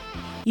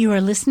You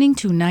are listening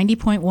to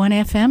 90.1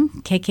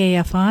 FM,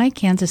 KKFI,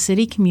 Kansas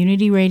City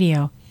Community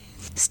Radio.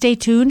 Stay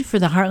tuned for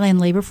the Heartland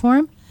Labor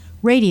Forum,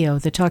 radio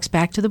that talks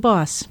back to the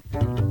boss.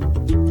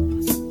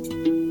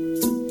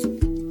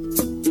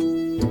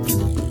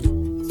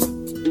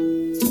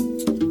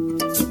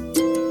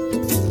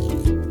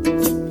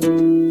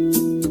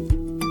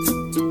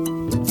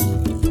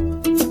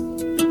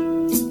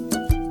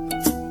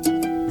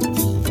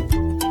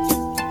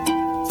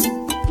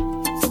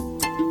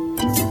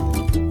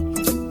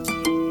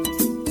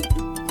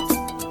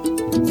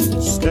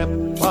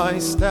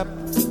 Step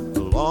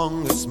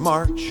along this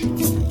march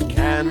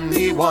can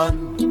be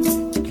won.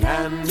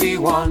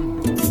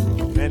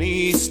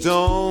 Many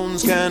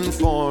stones can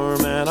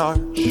form an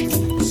arch,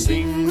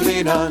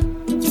 singly done,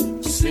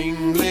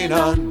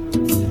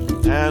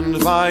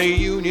 and by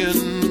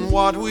union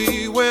what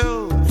we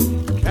will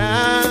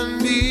can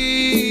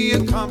be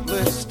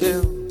accomplished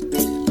still.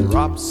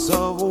 Drops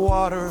of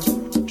water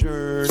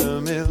turn a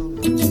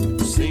mill,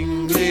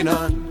 singly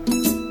done.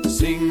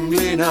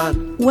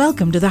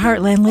 Welcome to the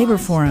Heartland Labor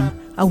Forum,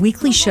 a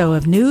weekly show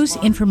of news,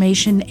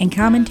 information, and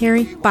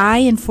commentary by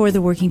and for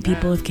the working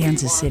people of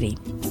Kansas City.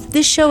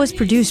 This show is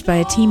produced by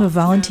a team of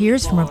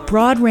volunteers from a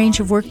broad range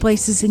of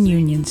workplaces and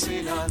unions.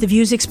 The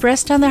views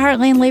expressed on the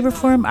Heartland Labor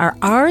Forum are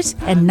ours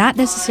and not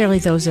necessarily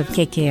those of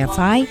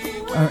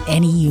KKFI or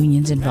any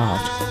unions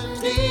involved.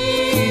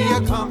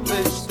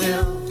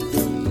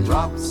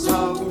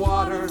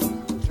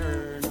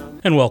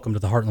 And welcome to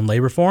the Heartland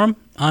Labor Forum.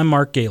 I'm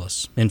Mark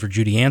Galis, in for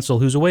Judy Ansell,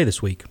 who's away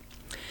this week.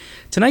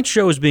 Tonight's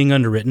show is being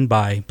underwritten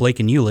by Blake &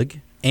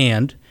 Uhlig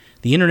and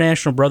the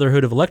International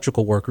Brotherhood of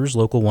Electrical Workers,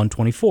 Local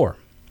 124.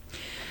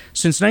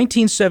 Since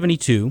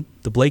 1972,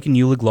 the Blake &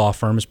 Uhlig law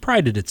firm has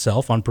prided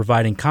itself on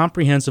providing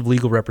comprehensive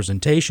legal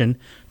representation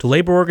to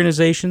labor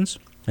organizations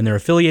and their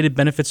affiliated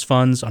benefits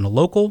funds on a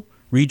local,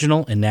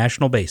 regional, and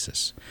national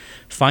basis.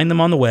 Find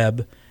them on the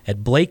web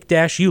at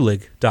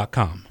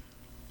blake-uhlig.com.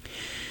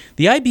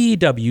 The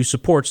IBEW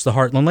supports the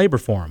Heartland Labor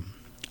Forum.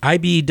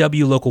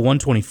 IBEW Local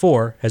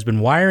 124 has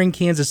been wiring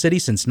Kansas City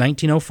since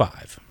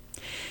 1905.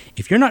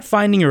 If you're not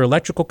finding your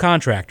electrical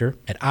contractor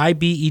at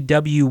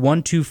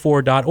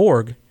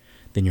IBEW124.org,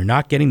 then you're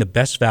not getting the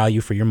best value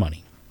for your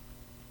money.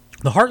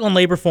 The Heartland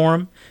Labor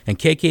Forum and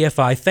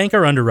KKFI thank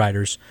our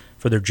underwriters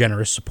for their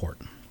generous support.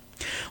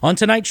 On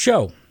tonight's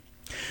show,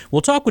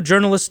 we'll talk with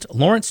journalist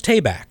Lawrence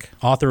Tabak,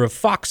 author of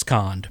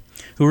Foxconned,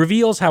 who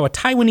reveals how a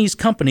Taiwanese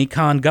company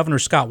conned Governor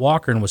Scott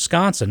Walker in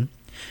Wisconsin,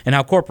 and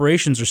how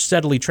corporations are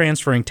steadily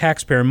transferring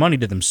taxpayer money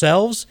to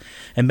themselves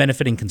and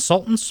benefiting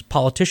consultants,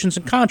 politicians,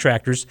 and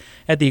contractors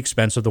at the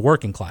expense of the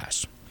working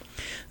class.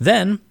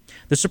 Then,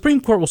 the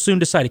Supreme Court will soon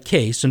decide a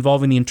case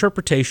involving the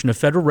interpretation of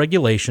federal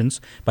regulations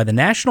by the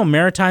National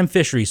Maritime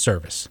Fisheries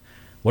Service.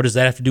 What does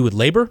that have to do with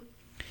labor?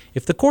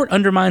 If the court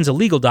undermines a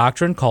legal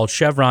doctrine called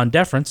Chevron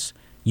Deference,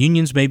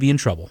 unions may be in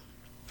trouble.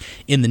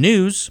 In the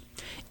news,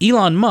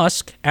 Elon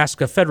Musk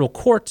asked a federal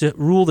court to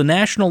rule the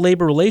National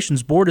Labor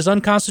Relations Board is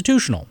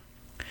unconstitutional.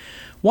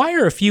 Why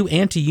are a few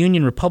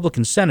anti-union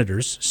Republican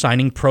senators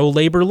signing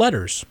pro-labor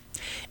letters?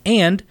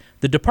 And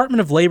the Department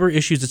of Labor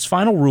issues its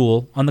final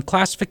rule on the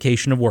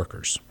classification of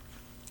workers.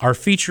 Our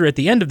feature at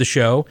the end of the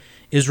show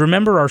is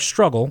Remember Our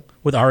Struggle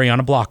with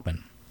Ariana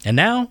Blockman. And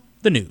now,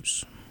 the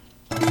news.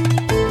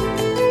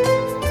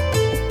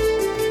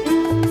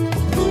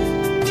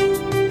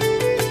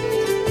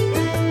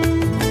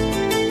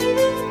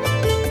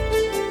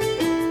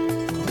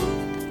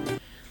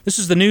 This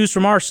is the news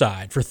from our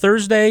side for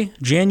Thursday,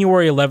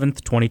 January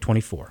 11th,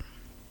 2024.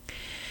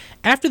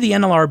 After the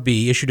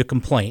NLRB issued a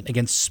complaint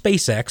against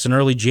SpaceX in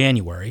early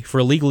January for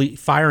illegally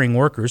firing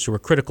workers who were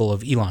critical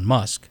of Elon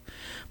Musk,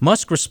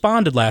 Musk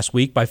responded last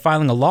week by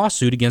filing a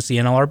lawsuit against the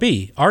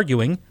NLRB,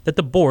 arguing that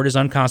the board is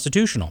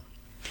unconstitutional.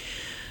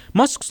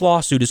 Musk's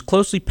lawsuit is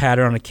closely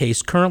patterned on a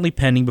case currently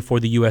pending before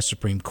the U.S.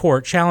 Supreme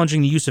Court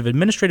challenging the use of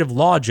administrative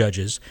law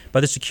judges by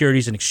the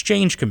Securities and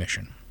Exchange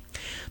Commission.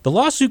 The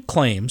lawsuit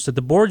claims that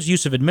the board's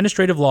use of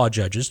administrative law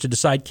judges to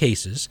decide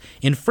cases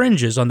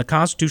infringes on the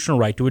constitutional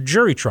right to a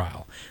jury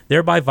trial,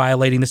 thereby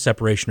violating the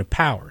separation of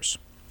powers.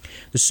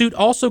 The suit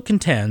also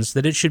contends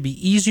that it should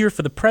be easier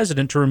for the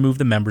president to remove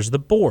the members of the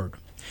board.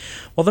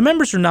 While the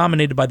members are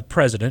nominated by the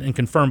president and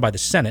confirmed by the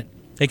Senate,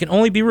 they can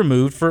only be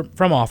removed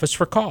from office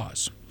for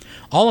cause.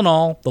 All in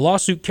all, the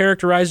lawsuit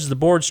characterizes the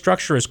board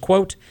structure as,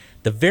 quote,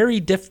 the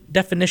very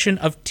definition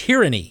of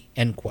tyranny,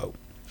 end quote.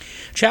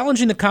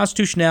 Challenging the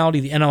constitutionality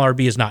of the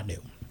NLRB is not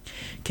new.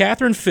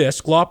 Catherine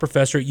Fisk, law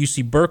professor at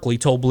UC Berkeley,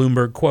 told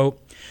Bloomberg, quote,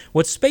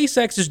 what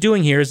SpaceX is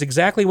doing here is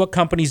exactly what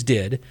companies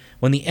did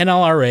when the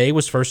NLRA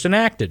was first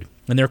enacted,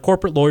 and their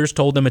corporate lawyers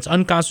told them it's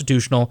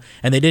unconstitutional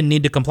and they didn't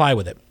need to comply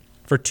with it.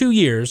 For 2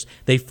 years,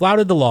 they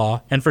flouted the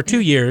law, and for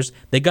 2 years,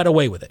 they got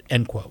away with it,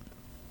 end quote.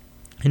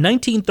 In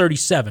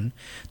 1937,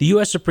 the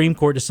U.S. Supreme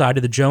Court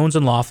decided the Jones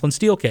and Laughlin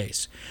Steel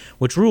case,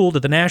 which ruled that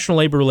the National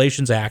Labor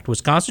Relations Act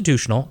was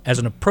constitutional as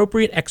an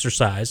appropriate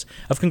exercise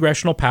of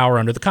congressional power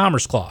under the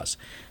Commerce Clause.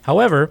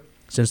 However,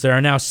 since there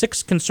are now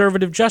 6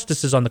 conservative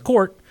justices on the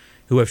court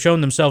who have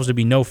shown themselves to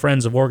be no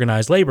friends of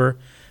organized labor,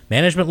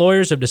 Management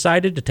lawyers have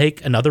decided to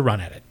take another run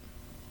at it.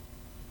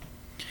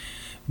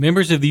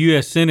 Members of the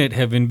U.S. Senate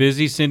have been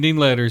busy sending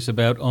letters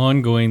about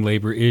ongoing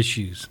labor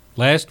issues.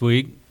 Last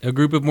week, a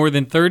group of more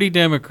than 30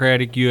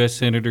 Democratic U.S.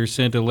 senators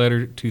sent a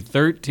letter to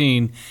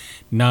 13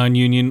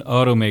 non-union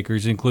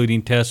automakers,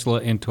 including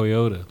Tesla and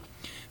Toyota,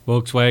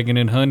 Volkswagen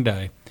and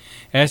Hyundai,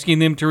 asking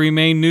them to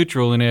remain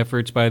neutral in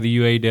efforts by the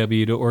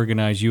UAW to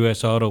organize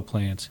U.S. auto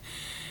plants.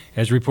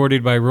 As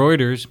reported by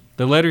Reuters,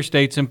 the letter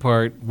states in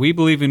part, "We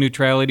believe a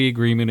neutrality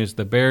agreement is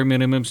the bare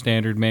minimum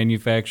standard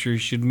manufacturers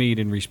should meet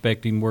in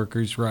respecting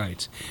workers'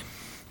 rights,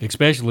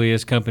 especially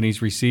as companies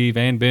receive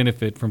and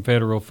benefit from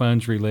federal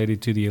funds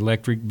related to the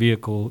electric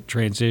vehicle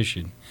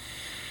transition."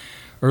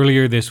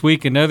 Earlier this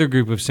week, another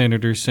group of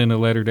senators sent a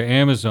letter to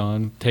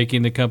Amazon,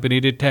 taking the company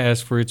to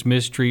task for its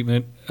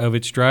mistreatment of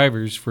its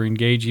drivers for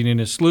engaging in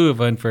a slew of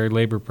unfair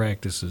labor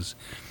practices.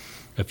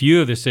 A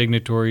few of the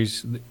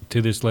signatories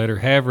to this letter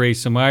have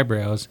raised some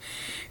eyebrows,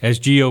 as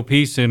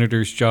GOP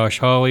Senators Josh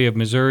Hawley of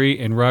Missouri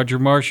and Roger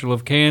Marshall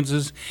of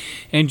Kansas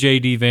and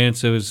J.D.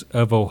 Vance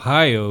of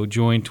Ohio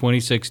joined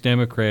 26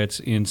 Democrats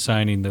in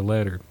signing the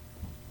letter.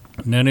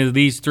 None of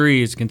these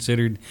three is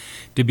considered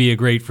to be a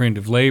great friend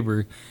of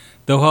labor,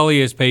 though Hawley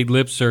has paid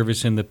lip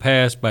service in the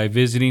past by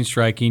visiting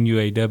striking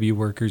UAW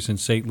workers in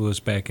St.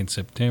 Louis back in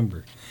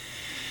September.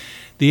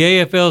 The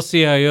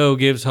AFL-CIO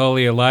gives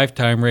Hawley a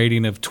lifetime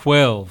rating of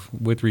 12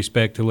 with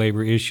respect to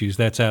labor issues.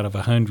 That's out of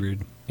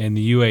 100. And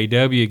the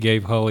UAW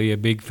gave Hawley a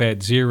big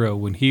fat 0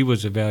 when he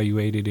was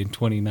evaluated in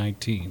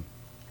 2019.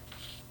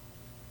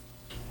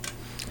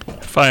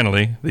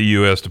 Finally, the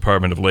U.S.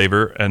 Department of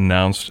Labor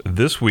announced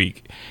this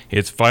week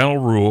its final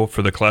rule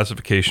for the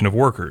classification of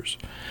workers.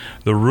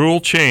 The rule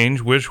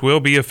change, which will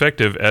be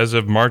effective as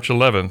of March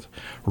 11th,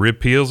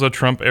 repeals a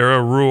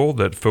Trump-era rule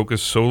that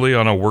focused solely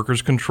on a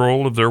worker's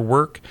control of their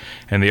work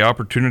and the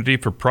opportunity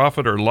for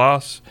profit or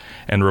loss,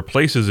 and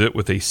replaces it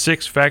with a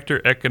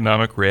 6-factor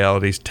economic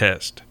realities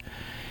test.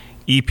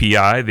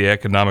 EPI, the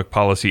Economic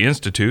Policy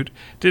Institute,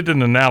 did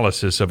an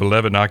analysis of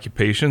 11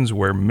 occupations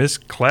where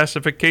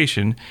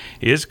misclassification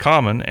is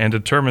common and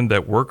determined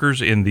that workers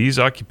in these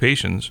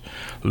occupations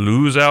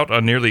lose out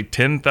on nearly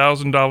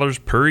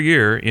 $10,000 per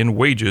year in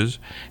wages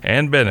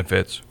and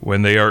benefits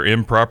when they are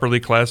improperly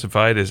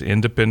classified as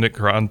independent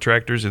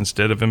contractors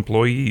instead of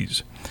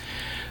employees.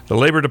 The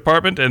Labor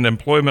Department and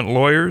employment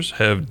lawyers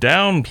have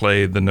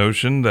downplayed the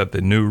notion that the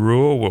new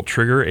rule will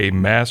trigger a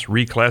mass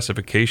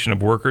reclassification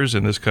of workers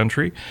in this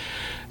country,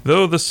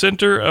 though the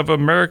Center of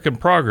American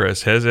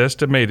Progress has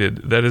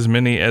estimated that as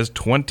many as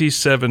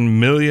 27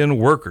 million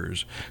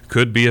workers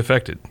could be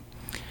affected.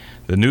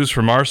 The news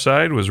from our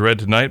side was read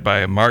tonight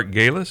by Mark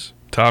Galis,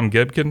 Tom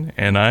Gebkin,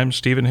 and I'm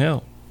Stephen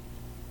Hill.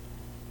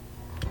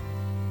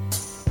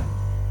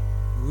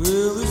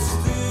 Well, they're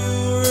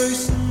still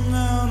racing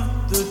down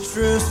at the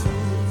trestle,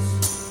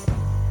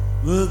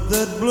 but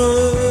that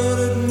blood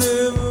had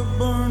never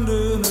burned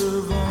in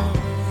her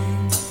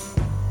veins.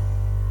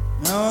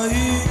 Now I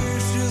hear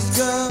she's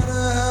got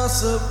a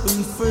house up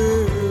in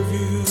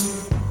Fairview,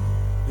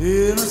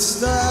 in a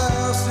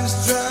style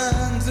she's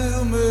trying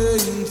to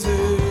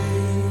maintain.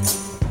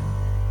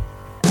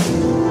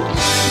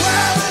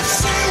 Well, if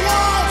she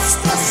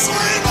wants to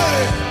see me,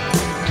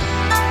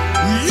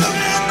 you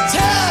can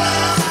tell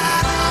her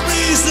that I'm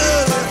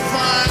easily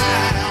found.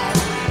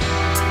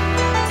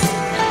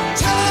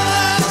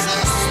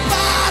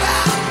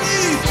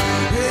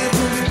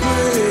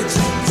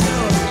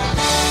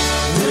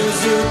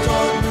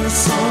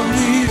 On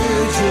the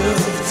edge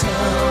of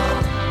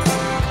town,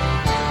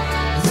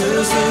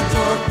 there's a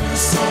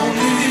darkness on the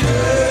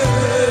edge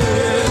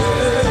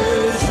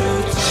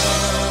of town.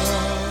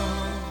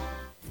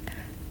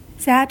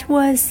 That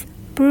was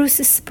Bruce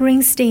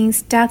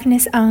Springsteen's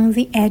Darkness on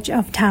the Edge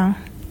of Town.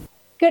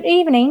 Good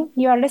evening.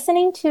 You are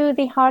listening to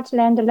the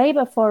Heartland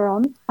Labor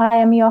Forum. I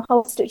am your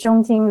host,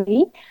 Zhongjing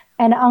Li,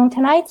 and on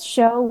tonight's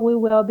show, we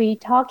will be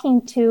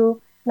talking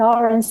to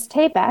Lawrence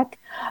Tabak.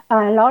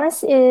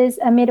 Lawrence is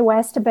a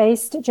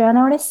Midwest-based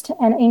journalist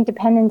and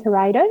independent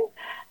writer.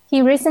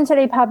 He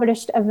recently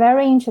published a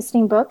very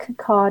interesting book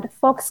called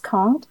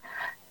Foxconned,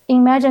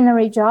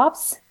 Imaginary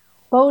Jobs,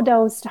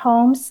 Bulldozed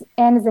Homes,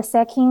 and the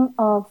Sacking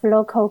of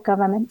Local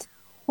Government.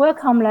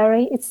 Welcome,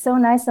 Larry. It's so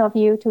nice of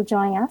you to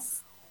join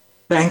us.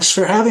 Thanks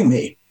for having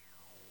me.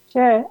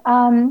 Sure.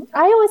 I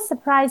was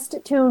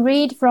surprised to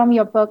read from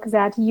your book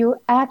that you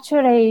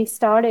actually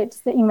started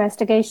the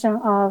investigation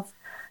of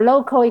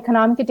local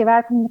economic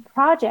development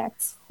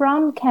projects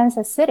from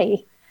Kansas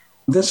City.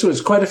 This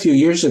was quite a few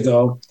years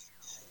ago,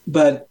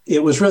 but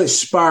it was really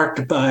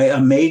sparked by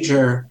a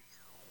major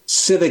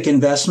civic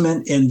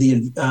investment in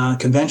the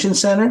convention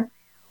center.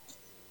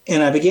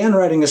 And I began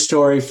writing a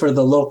story for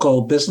the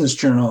local business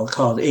journal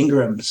called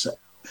Ingram's.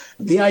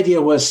 The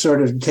idea was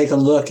sort of to take a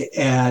look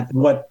at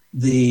what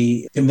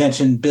the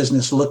convention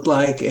business looked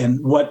like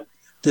and what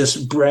this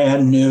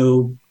brand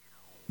new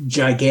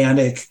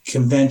gigantic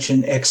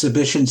convention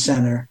exhibition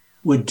center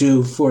would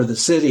do for the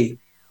city.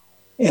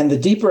 And the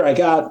deeper I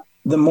got,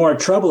 the more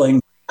troubling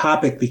the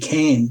topic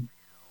became.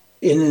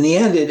 And in the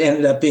end, it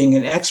ended up being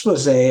an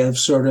expose of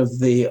sort of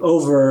the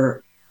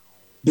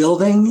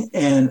overbuilding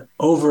and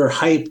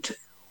overhyped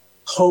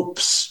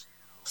hopes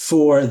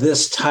for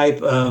this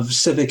type of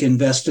civic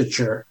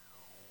investiture.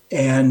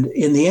 And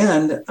in the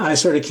end, I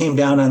sort of came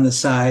down on the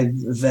side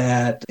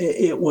that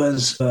it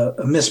was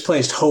a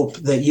misplaced hope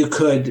that you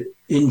could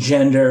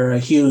engender a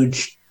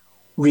huge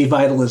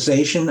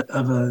revitalization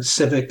of a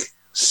civic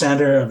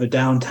center of a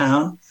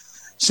downtown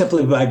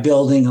simply by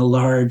building a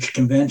large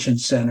convention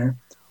center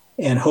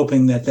and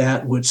hoping that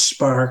that would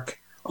spark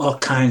all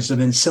kinds of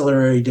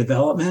ancillary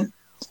development.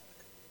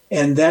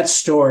 And that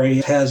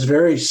story has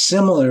very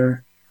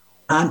similar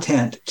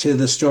content to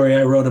the story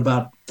I wrote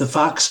about the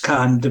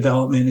Foxconned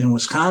development in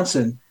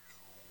Wisconsin,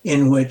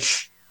 in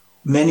which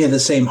many of the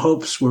same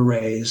hopes were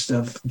raised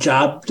of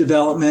job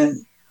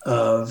development,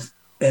 of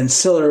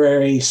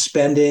ancillary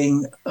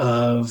spending,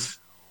 of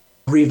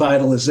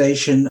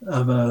revitalization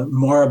of a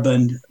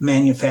moribund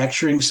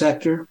manufacturing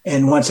sector.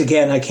 And once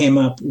again, I came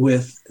up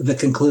with the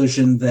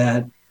conclusion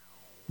that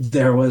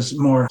there was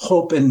more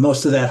hope, and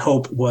most of that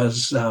hope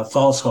was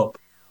false hope.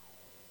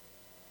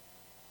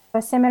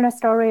 A similar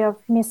story of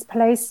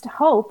misplaced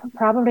hope,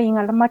 probably in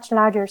a much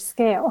larger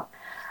scale.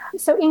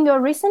 So in your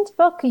recent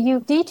book, you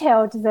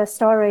detailed the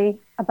story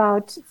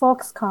about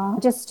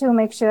Foxconn. Just to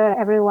make sure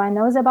everyone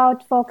knows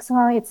about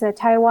Foxconn, it's a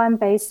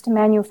Taiwan-based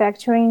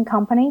manufacturing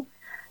company.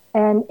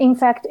 And in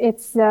fact,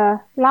 it's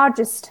the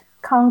largest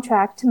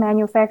contract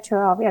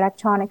manufacturer of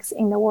electronics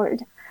in the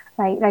world.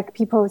 Like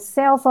people's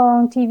cell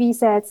phone, TV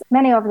sets,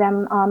 many of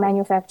them are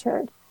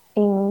manufactured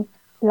in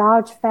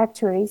large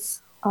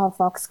factories of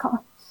Foxconn.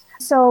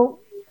 So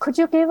could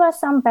you give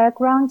us some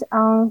background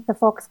on the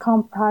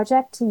Foxconn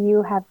project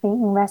you have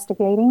been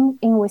investigating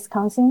in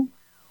Wisconsin?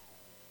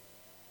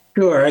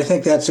 Sure. I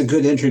think that's a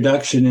good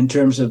introduction in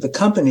terms of the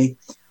company.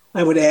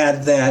 I would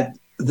add that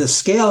the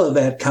scale of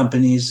that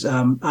company's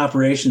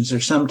operations are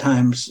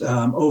sometimes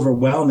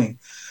overwhelming.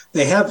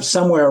 They have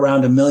somewhere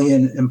around 1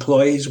 million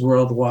employees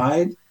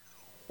worldwide.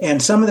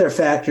 And some of their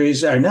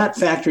factories are not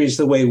factories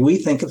the way we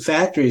think of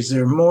factories.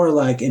 They're more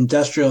like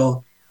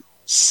industrial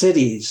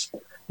cities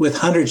with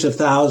hundreds of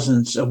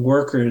thousands of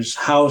workers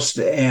housed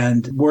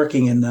and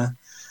working in the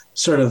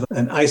sort of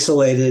an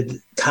isolated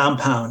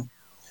compound.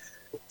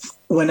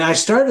 When I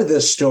started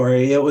this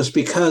story, it was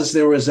because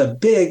there was a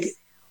big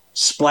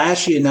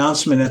splashy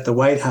announcement at the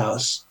White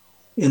House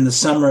in the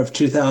summer of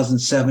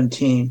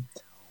 2017,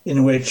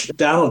 in which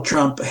Donald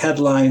Trump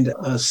headlined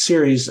a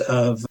series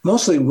of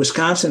mostly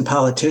Wisconsin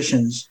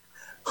politicians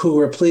who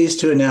were pleased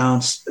to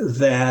announce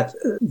that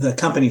the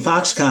company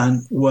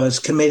Foxconn was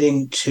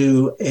committing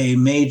to a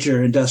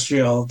major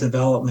industrial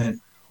development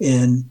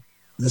in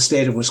the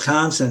state of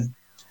Wisconsin,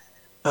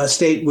 a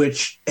state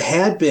which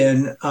had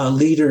been a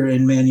leader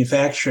in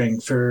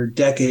manufacturing for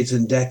decades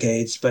and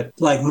decades, but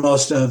like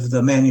most of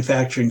the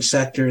manufacturing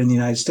sector in the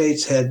United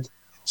States, had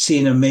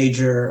seen a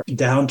major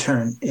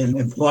downturn in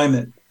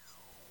employment.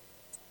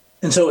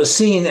 And so it was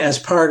seen as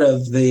part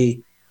of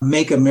the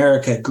Make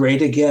America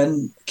Great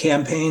Again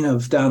campaign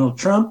of Donald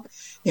Trump,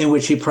 in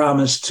which he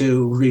promised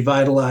to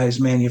revitalize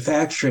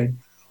manufacturing.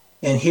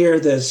 And here,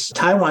 this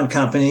Taiwan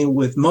company,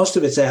 with most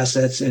of its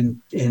assets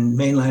in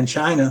mainland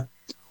China,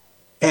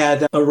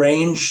 had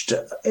arranged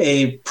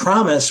a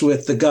promise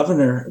with the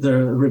governor,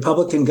 the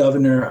Republican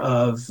governor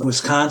of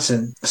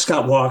Wisconsin,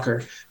 Scott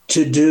Walker,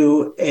 to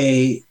do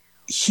a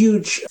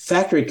huge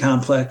factory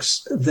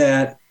complex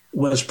that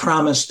was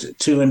promised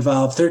to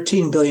involve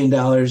 $13 billion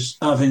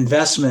of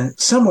investment,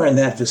 somewhere in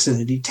that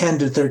vicinity, $10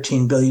 to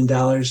 $13 billion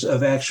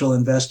of actual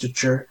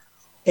investiture,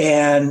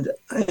 and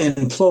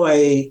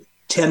employ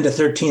 10 to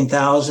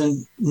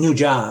 13,000 new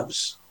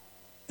jobs.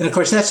 And of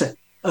course, that's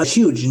a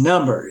huge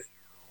number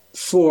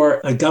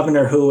for a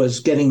governor who was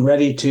getting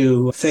ready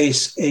to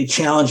face a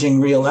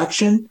challenging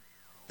reelection.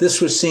 This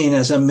was seen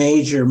as a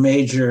major,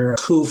 major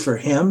coup for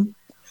him.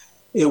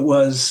 It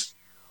was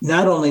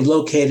not only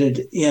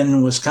located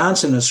in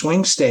Wisconsin, a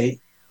swing state,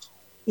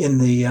 in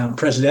the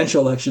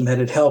presidential election that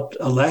had helped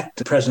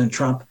elect President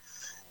Trump,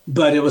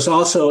 but it was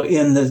also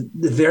in the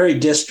very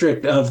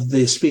district of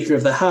the Speaker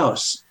of the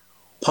House,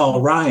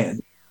 Paul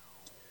Ryan.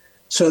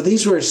 So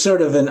these were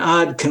sort of an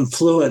odd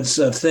confluence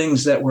of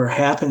things that were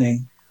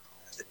happening.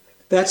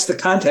 That's the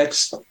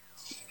context.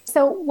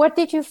 So what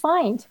did you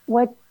find?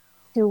 What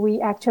do we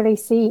actually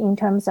see in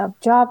terms of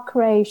job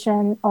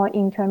creation or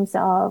in terms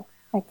of,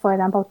 like, for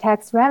example,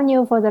 tax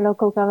revenue for the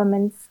local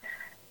governments?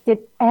 Did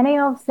any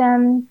of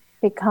them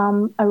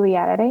become a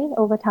reality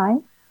over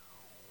time?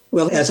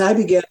 Well, as I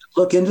began to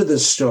look into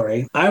this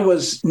story, I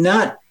was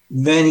not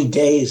many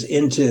days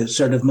into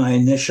sort of my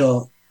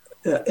initial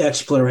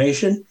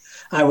exploration.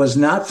 I was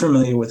not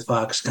familiar with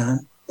Foxconn.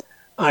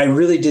 I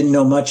really didn't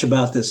know much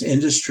about this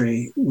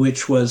industry,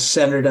 which was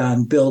centered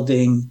on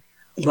building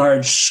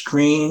large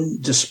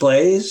screen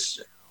displays,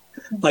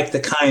 like the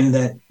kind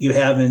that you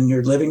have in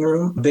your living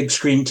room, big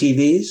screen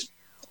TVs.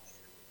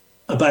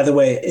 By the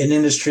way, an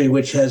industry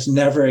which has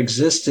never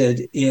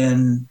existed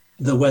in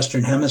the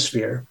Western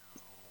Hemisphere.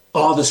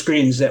 All the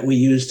screens that we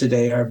use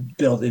today are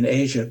built in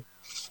Asia.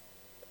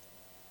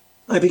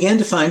 I began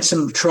to find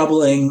some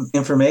troubling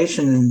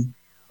information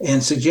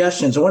and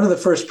suggestions. One of the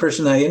first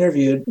person I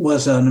interviewed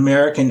was an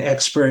American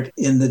expert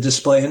in the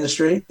display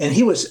industry, and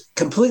he was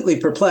completely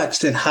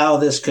perplexed at how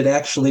this could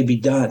actually be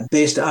done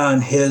based on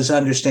his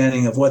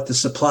understanding of what the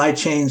supply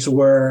chains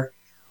were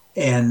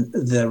and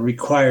the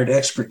required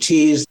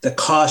expertise, the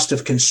cost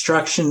of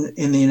construction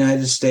in the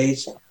United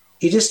States.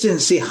 He just didn't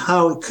see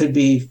how it could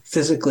be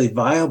physically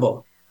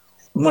viable.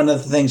 One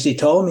of the things he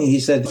told me, he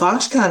said,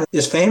 Foxconn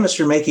is famous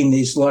for making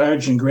these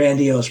large and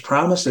grandiose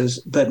promises,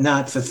 but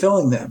not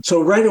fulfilling them.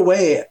 So right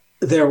away,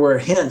 there were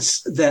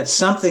hints that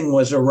something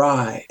was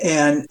awry.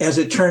 And as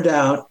it turned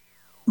out,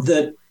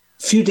 the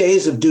few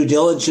days of due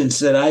diligence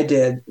that I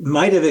did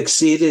might have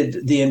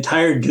exceeded the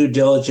entire due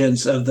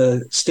diligence of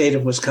the state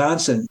of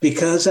Wisconsin,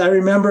 because I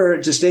remember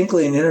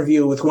distinctly an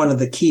interview with one of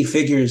the key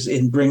figures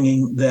in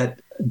bringing that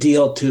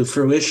deal to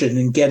fruition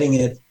and getting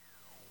it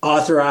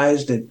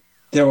authorized. And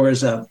there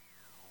was a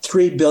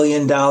 $3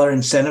 billion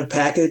incentive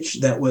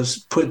package that was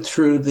put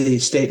through the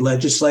state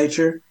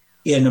legislature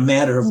in a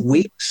matter of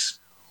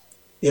weeks.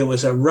 It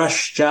was a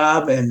rush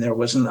job, and there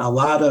wasn't a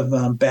lot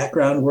of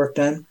background work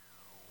done.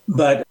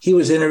 But he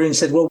was interviewed and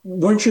said, well,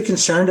 weren't you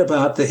concerned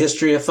about the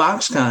history of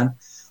Foxconn?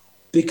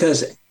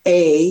 Because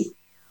A,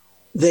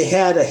 they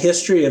had a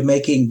history of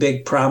making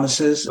big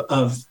promises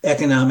of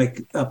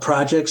economic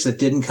projects that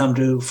didn't come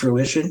to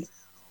fruition.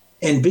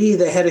 And B,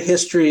 they had a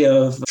history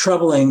of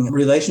troubling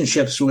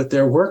relationships with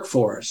their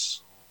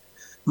workforce.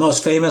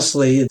 Most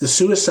famously, the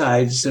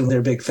suicides in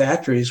their big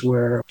factories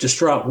where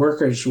distraught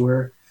workers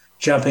were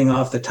jumping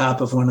off the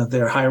top of one of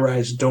their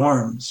high-rise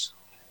dorms.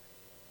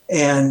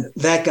 And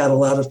that got a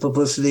lot of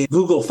publicity.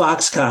 Google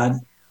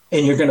Foxconn,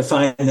 and you're going to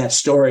find that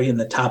story in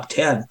the top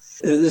 10.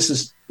 This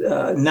is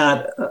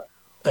not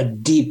a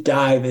deep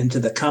dive into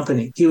the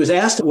company. He was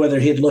asked whether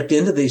he had looked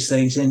into these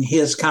things, and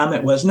his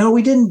comment was, no,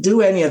 we didn't do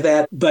any of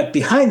that. But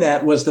behind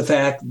that was the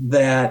fact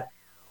that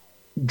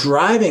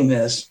driving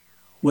this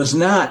was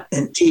not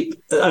a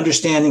deep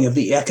understanding of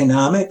the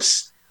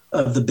economics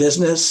of the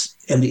business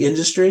and the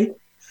industry,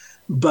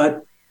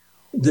 but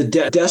the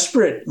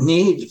desperate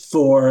need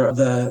for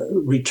the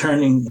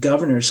returning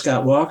governor,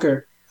 Scott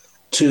Walker,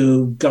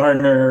 to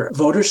garner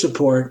voter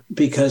support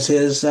because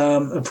his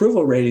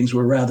approval ratings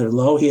were rather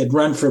low. He had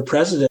run for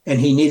president, and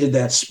he needed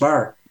that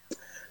spark.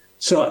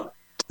 So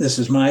this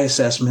is my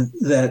assessment,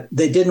 that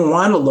they didn't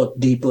want to look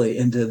deeply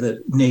into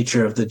the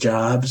nature of the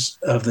jobs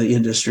of the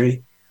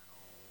industry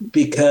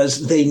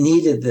because they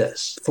needed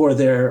this for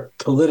their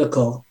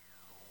political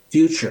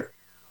future.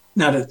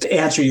 Now, to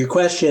answer your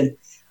question,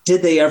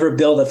 did they ever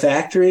build a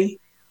factory?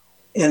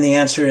 And the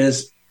answer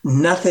is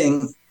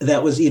nothing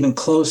that was even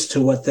close to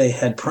what they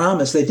had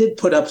promised. They did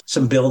put up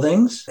some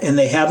buildings, and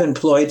they have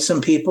employed some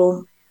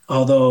people,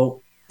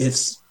 although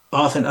it's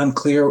often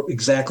unclear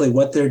exactly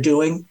what they're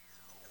doing.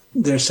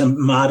 There's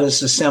some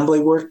modest assembly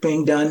work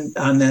being done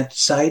on that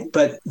site,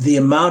 but the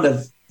amount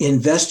of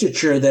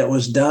investiture that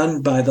was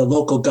done by the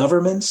local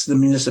governments, the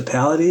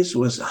municipalities,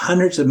 was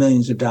hundreds of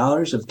millions of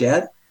dollars of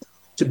debt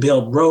to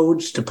build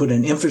roads, to put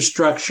in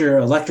infrastructure,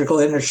 electrical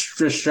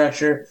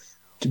infrastructure,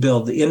 to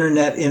build the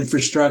internet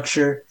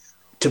infrastructure,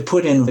 to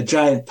put in a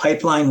giant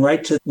pipeline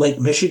right to Lake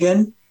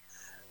Michigan,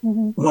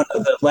 one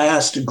of the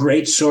last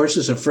great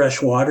sources of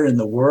fresh water in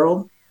the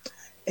world.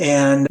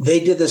 And they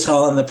did this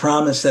all on the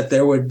promise that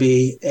there would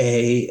be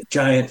a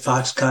giant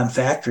Foxconn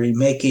factory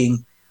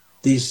making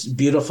these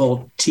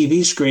beautiful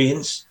TV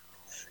screens,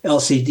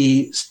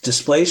 LCD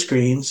display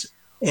screens,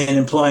 and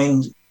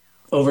employing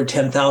over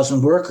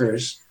 10,000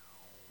 workers.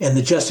 And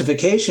the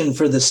justification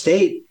for the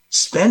state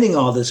spending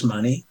all this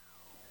money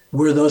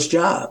were those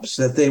jobs,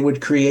 that they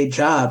would create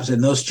jobs,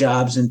 and those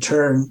jobs in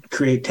turn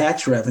create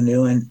tax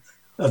revenue. And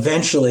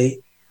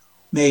eventually,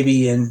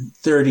 maybe in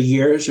 30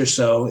 years or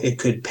so, it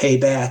could pay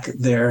back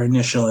their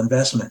initial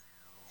investment.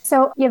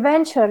 So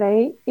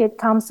eventually, it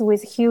comes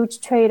with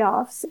huge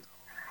trade-offs.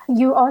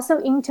 You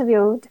also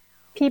interviewed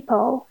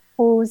people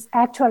whose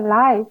actual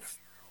life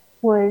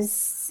was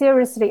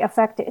seriously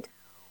affected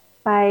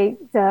by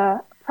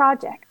the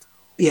project.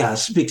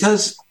 Yes,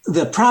 because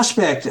the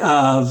prospect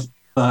of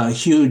a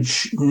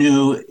huge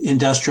new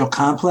industrial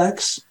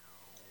complex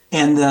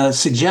and the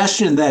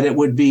suggestion that it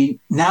would be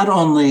not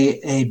only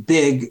a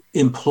big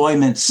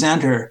employment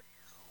center,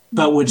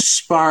 but would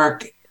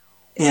spark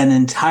an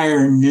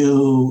entire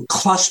new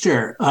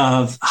cluster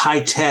of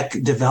high-tech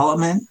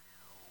development.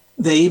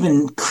 They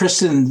even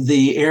christened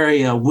the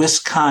area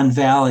Wisconn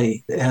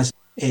Valley as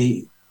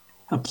a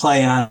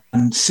play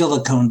on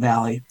Silicon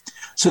Valley.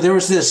 So there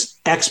was this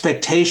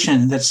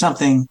expectation that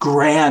something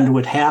grand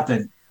would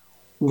happen.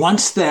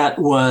 Once that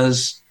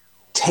was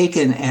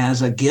taken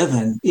as a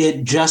given,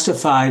 it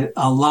justified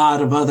a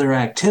lot of other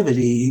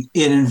activity.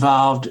 It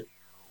involved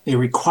a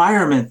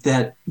requirement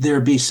that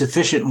there be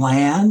sufficient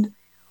land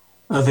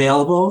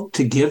available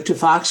to give to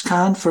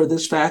Foxconn for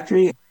this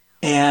factory.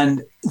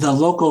 And the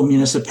local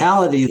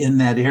municipality in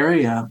that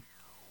area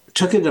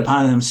took it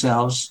upon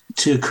themselves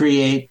to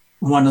create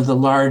one of the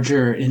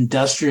larger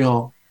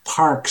industrial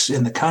parks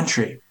in the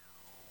country.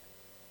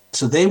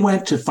 So they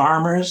went to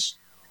farmers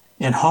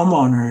and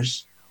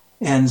homeowners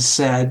and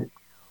said,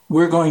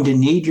 we're going to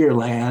need your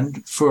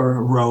land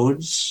for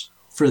roads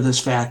for this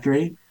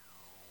factory,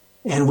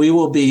 and we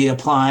will be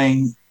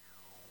applying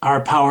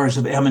our powers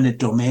of eminent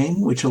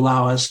domain, which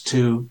allow us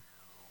to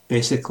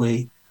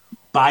basically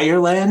buy your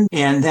land.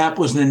 And that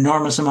was an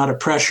enormous amount of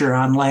pressure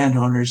on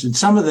landowners. And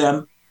some of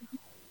them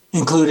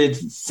included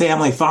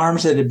family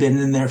farms that had been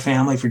in their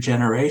family for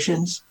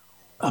generations.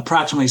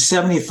 Approximately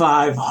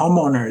 75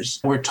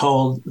 homeowners were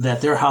told that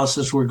their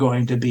houses were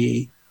going to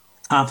be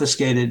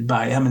confiscated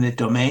by eminent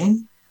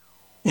domain.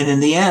 And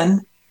in the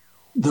end,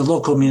 the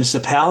local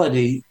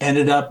municipality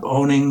ended up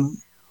owning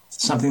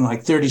something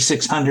like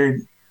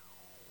 3,600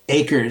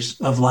 acres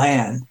of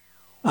land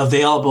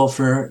available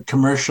for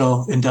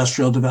commercial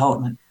industrial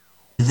development.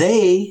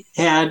 They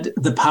had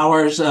the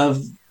powers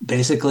of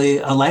basically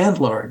a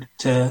landlord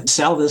to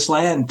sell this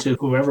land to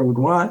whoever would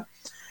want.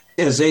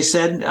 As they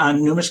said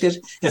on numerous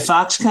occasions, if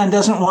Foxconn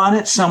doesn't want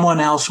it, someone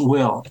else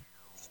will.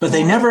 But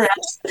they never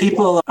asked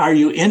people, are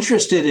you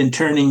interested in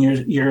turning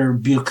your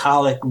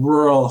bucolic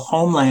rural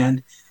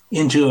homeland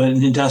into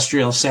an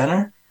industrial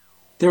center?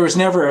 There was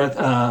never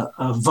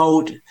a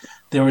vote.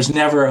 There was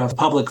never a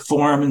public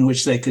forum in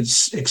which they could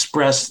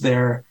express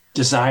their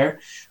desire.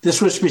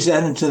 This was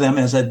presented to them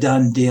as a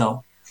done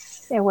deal.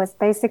 It was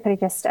basically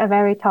just a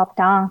very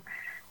top-down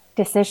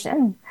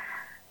decision.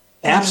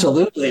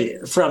 Absolutely.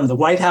 From the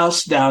White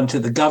House down to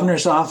the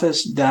governor's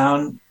office,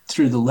 down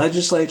through the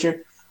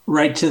legislature,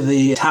 right to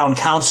the town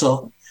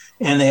council.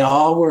 And they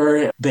all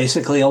were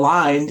basically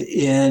aligned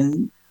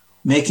in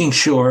making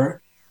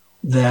sure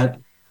that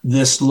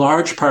this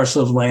large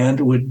parcel of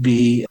land would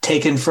be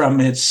taken from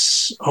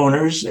its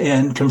owners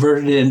and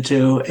converted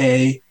into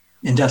a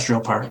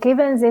industrial park.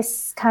 Given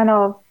this kind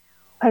of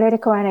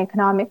political and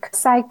economic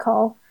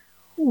cycle,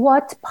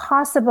 what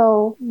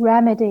possible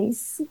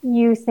remedies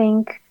you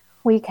think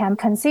we can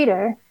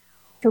consider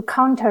to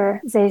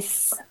counter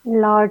this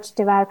large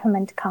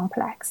development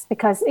complex?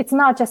 Because it's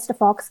not just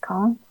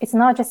Foxconn, it's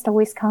not just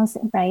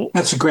Wisconsin, right?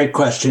 That's a great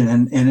question.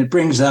 And it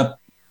brings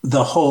up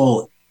the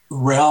whole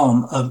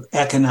realm of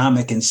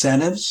economic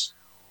incentives,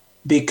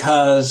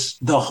 because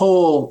the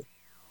whole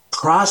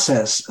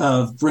process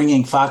of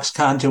bringing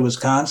Foxconn to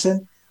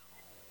Wisconsin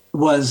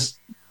was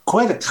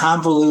quite a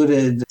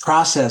convoluted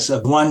process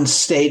of one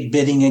state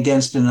bidding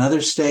against another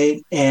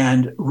state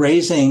and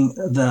raising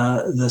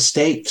the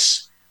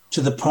stakes to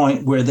the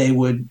point where they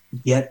would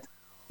get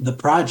the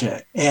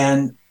project.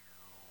 And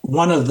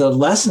one of the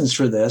lessons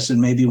for this, and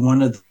maybe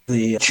one of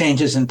the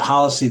changes in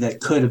policy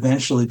that could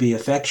eventually be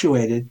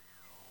effectuated,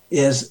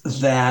 is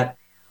that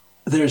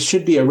there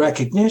should be a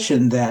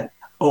recognition that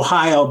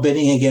Ohio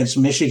bidding against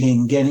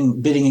Michigan,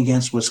 bidding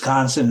against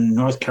Wisconsin and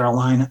North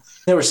Carolina,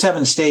 there were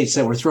 7 states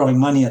that were throwing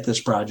money at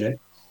this project,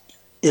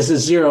 is a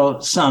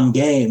zero-sum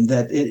game,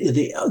 that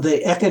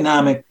the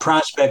economic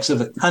prospects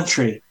of a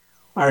country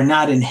are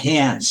not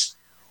enhanced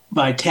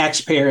by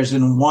taxpayers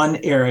in one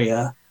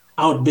area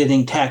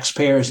outbidding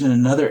taxpayers in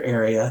another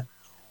area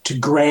to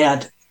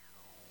grant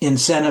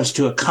incentives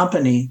to a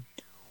company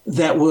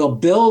that will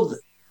build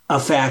a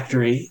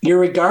factory,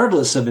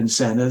 irregardless of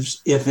incentives,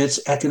 if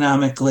it's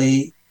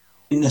economically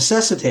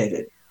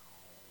necessitated,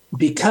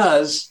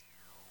 because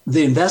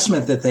the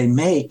investment that they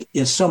make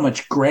is so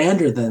much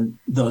grander than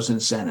those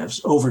incentives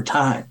over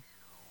time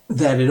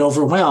that it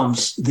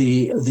overwhelms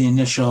the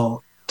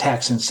initial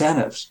tax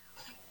incentives.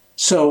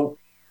 So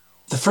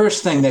the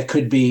first thing that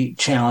could be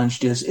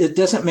challenged is it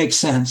doesn't make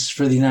sense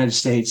for the United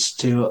States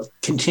to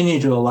continue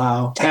to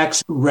allow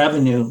tax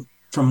revenue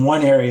from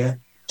one area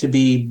to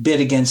be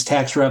bid against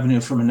tax revenue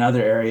from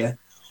another area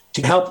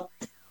to help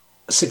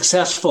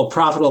successful,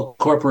 profitable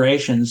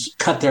corporations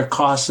cut their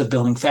costs of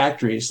building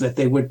factories that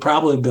they would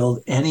probably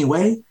build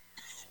anyway,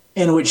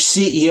 in which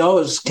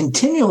CEOs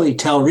continually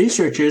tell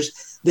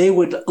researchers they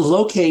would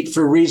locate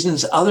for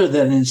reasons other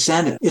than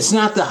incentive. It's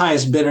not the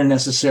highest bidder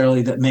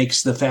necessarily that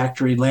makes the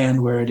factory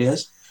land where it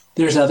is.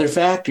 There's other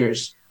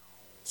factors.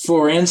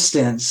 For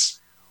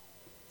instance,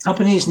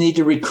 companies need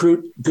to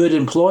recruit good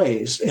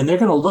employees, and they're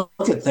going to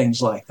look at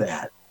things like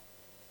that.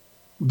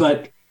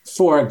 But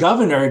for a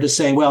governor to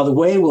say, well, the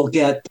way we'll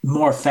get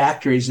more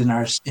factories in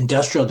our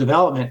industrial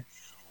development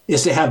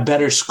is to have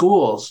better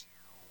schools,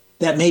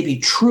 that may be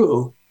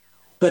true,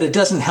 but it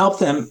doesn't help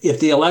them if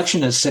the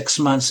election is 6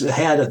 months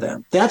ahead of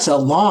them. That's a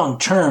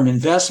long-term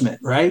investment,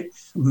 right?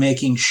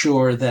 Making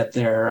sure that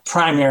their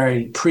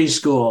primary,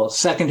 preschool,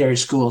 secondary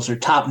schools are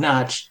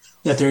top-notch,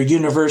 that their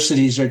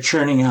universities are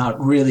churning out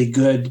really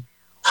good,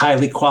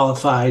 highly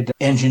qualified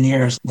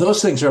engineers.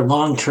 Those things are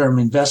long-term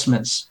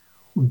investments.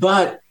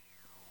 But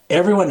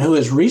everyone who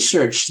has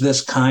researched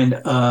this kind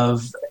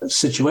of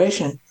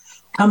situation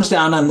comes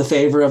down on the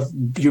favor of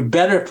you're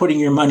better putting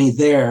your money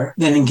there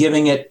than in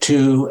giving it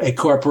to a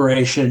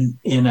corporation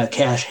in a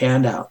cash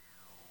handout,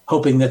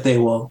 hoping that they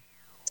will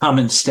come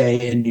and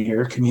stay in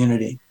your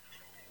community.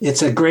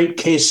 It's a great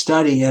case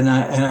study, and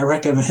I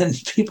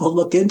recommend people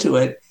look into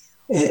it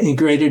in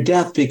greater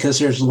depth, because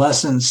there's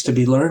lessons to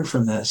be learned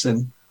from this.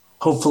 And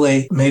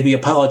hopefully maybe a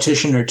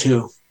politician or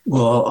two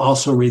will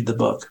also read the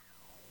book.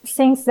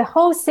 Since the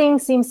whole thing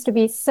seems to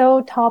be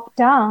so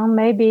top-down,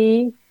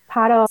 maybe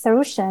part of the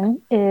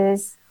solution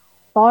is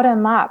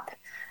bottom-up.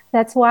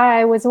 That's why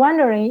I was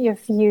wondering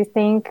if you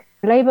think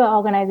labor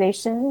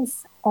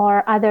organizations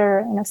or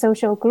other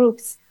social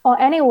groups or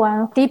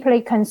anyone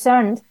deeply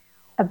concerned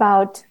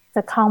about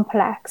the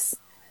complex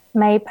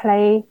may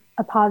play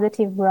a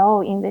positive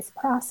role in this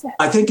process.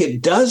 I think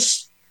it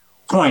does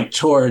point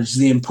towards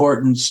the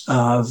importance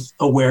of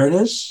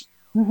awareness,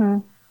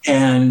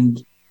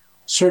 and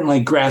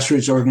certainly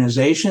grassroots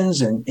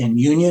organizations and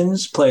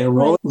unions play a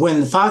role. Right.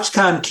 When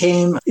Foxconned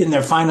came in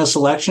their final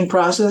selection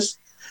process,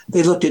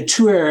 they looked at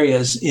two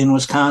areas in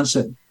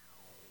Wisconsin.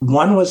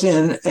 One was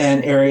in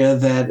an area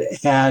that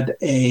had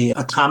a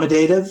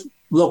accommodative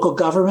local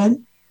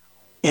government,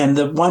 and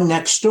the one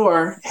next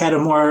door had a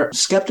more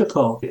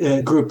skeptical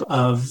group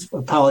of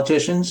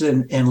politicians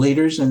and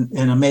leaders and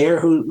a mayor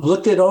who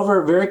looked it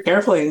over very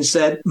carefully and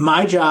said,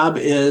 my job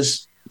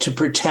is to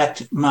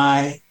protect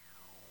my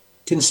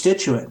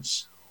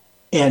constituents.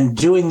 And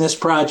doing this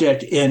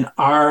project in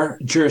our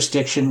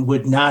jurisdiction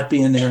would not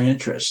be in their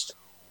interest.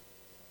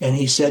 And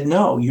he said,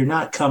 no, you're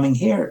not coming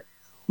here.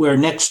 Where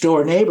next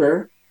door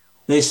neighbor,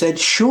 they said,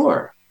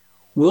 sure,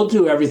 we'll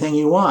do everything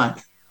you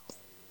want.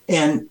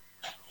 And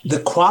the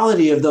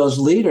quality of those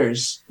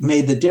leaders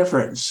made the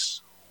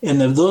difference.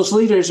 And those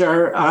leaders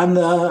are on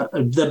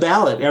the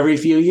ballot every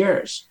few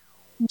years.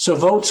 So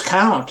votes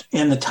count,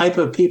 and the type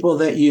of people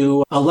that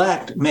you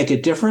elect make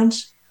a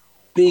difference.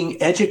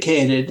 Being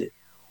educated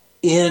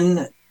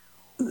in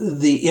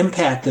the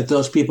impact that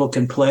those people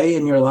can play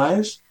in your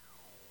lives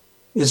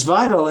is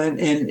vital. And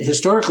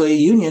historically,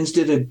 unions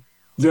did a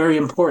very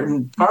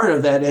important part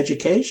of that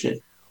education.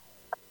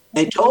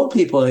 They told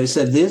people, they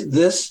said,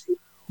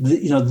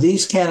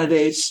 these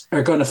candidates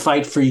are going to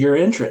fight for your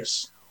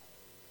interests.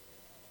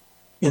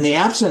 In the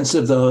absence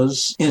of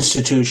those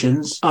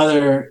institutions,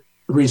 other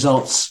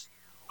results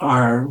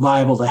are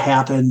liable to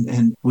happen,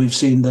 and we've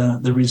seen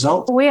the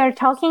result. We are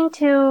talking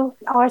to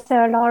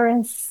author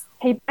Lawrence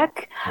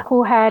Tabak,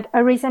 who had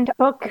a recent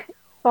book,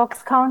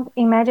 Foxconned,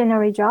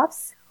 Imaginary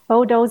Jobs,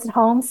 Bulldozed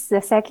Homes, the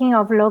Sacking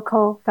of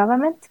Local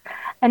Government.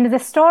 And the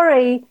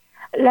story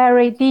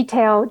Larry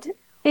detailed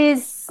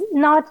is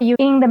not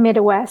in the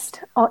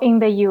Midwest or in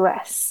the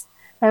U.S.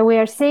 We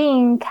are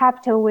seeing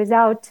capital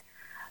without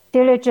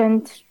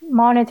diligent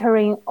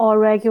monitoring or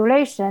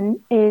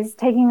regulation is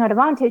taking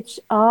advantage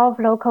of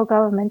local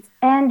governments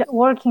and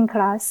working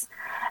class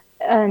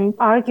and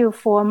argue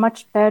for a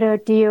much better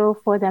deal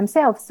for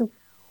themselves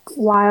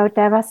while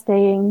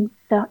devastating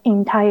the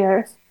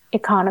entire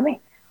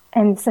economy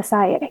and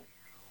society.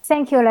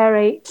 Thank you,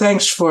 Larry.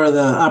 Thanks for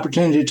the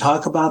opportunity to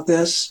talk about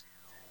this.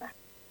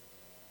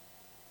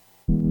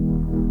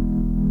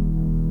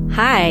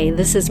 Hi,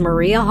 this is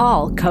Maria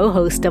Hall,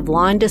 co-host of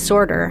Law and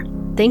Disorder.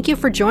 Thank you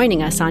for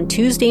joining us on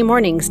Tuesday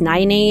mornings,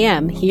 9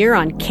 a.m. here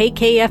on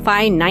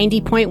KKFI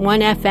 90.1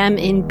 FM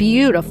in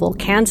beautiful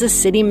Kansas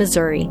City,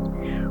 Missouri.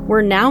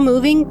 We're now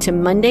moving to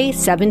Monday,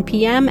 7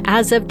 p.m.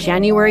 as of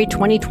January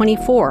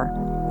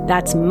 2024.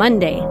 That's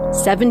Monday,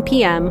 7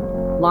 p.m.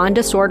 Law and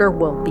Disorder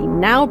will be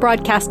now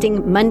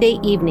broadcasting Monday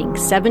evening,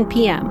 7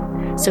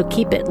 p.m. So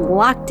keep it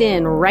locked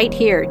in right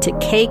here to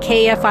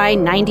KKFI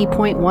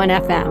 90.1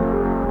 FM.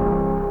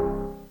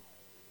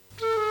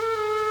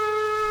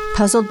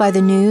 Puzzled by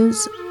the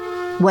news?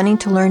 Wanting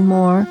to learn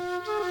more?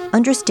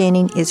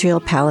 Understanding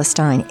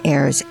Israel-Palestine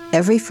airs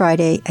every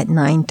Friday at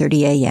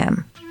 9:30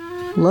 a.m.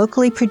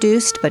 Locally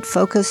produced but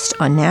focused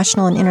on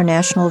national and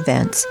international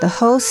events, the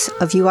hosts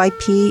of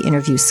UIP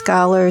interview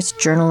scholars,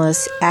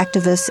 journalists,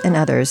 activists, and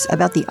others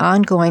about the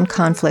ongoing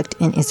conflict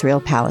in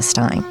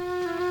Israel-Palestine.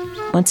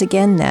 Once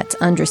again, that's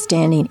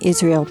Understanding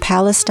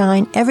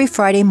Israel-Palestine every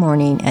Friday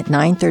morning at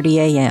 9:30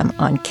 a.m.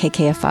 on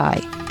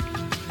KKFI.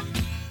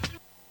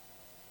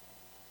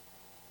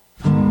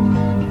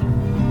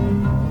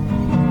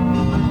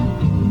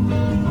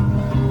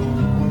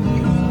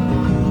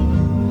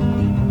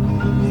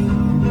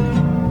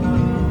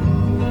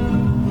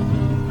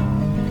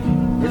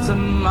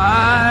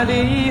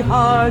 Mighty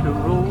hard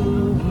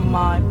road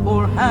my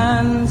poor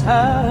hands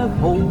have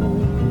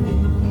hold.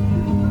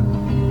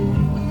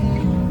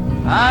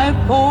 My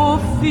poor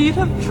feet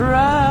have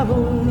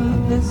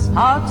traveled this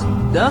hot,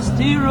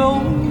 dusty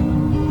road.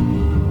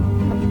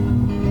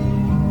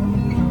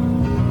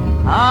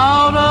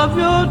 Out of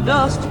your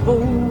dust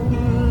bowl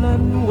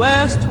and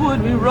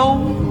westward we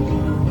roll,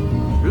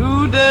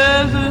 through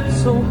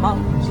deserts so hot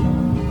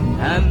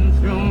and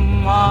through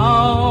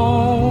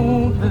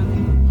mountains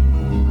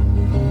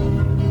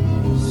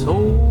so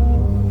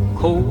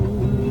cold.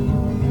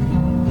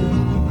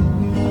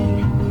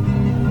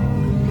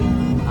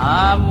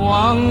 I've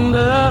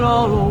wandered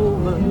all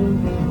over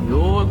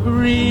your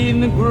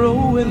green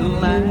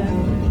growing land.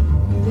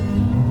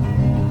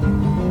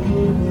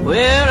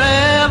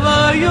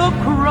 Wherever your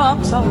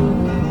crops are,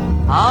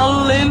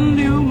 I'll lend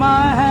you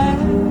my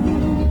hand.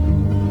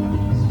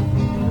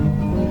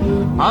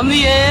 On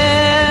the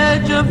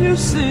edge of your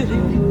cities,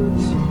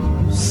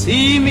 you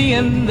see me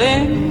and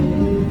then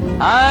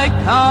I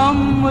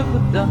come with the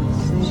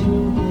dust,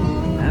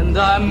 and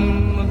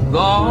I'm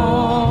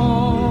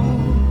gone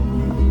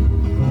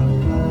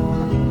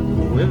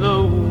with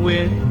the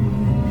wind.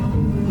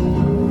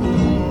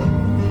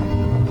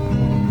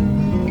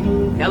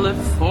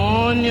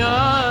 California,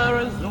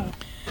 Arizona.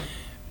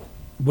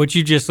 What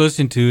you just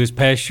listened to is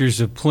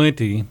Pastures of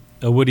Plenty,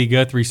 a Woody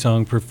Guthrie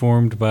song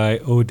performed by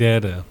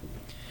Odetta.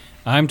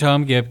 I'm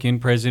Tom Gepkin,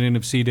 president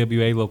of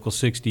CWA Local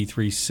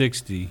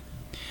 6360.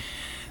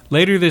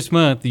 Later this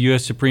month, the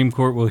U.S. Supreme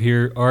Court will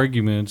hear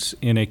arguments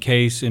in a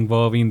case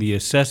involving the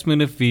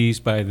assessment of fees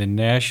by the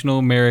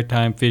National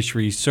Maritime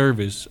Fisheries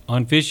Service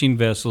on fishing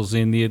vessels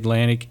in the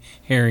Atlantic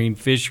herring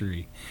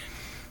fishery.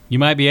 You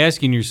might be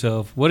asking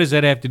yourself, what does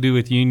that have to do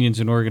with unions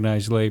and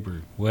organized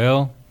labor?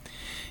 Well,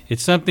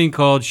 it's something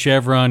called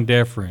Chevron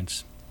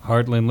Deference.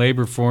 Heartland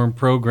Labor Forum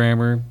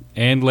programmer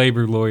and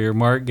labor lawyer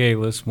Mark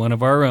Galis, one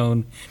of our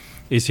own,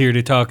 is here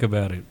to talk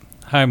about it.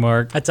 Hi,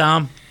 Mark. Hi,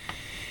 Tom.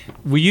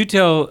 Will you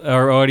tell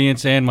our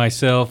audience and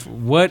myself,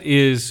 what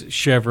is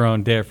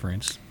Chevron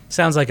Deference?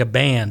 Sounds like a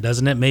band,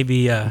 doesn't it?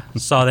 Maybe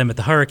saw them at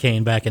the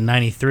Hurricane back in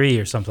 '93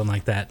 or something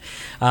like that.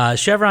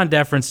 Chevron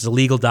Deference is a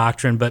legal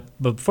doctrine, but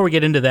before we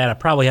get into that, I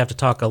probably have to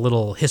talk a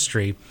little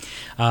history.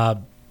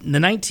 In the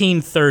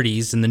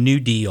 1930s, in the New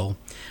Deal,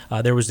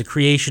 there was the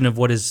creation of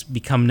what has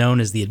become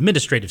known as the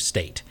administrative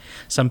state.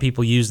 Some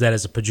people use that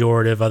as a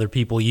pejorative. Other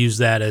people use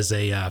that as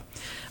a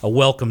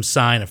welcome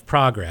sign of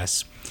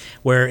progress,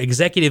 where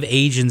executive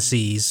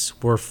agencies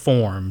were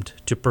formed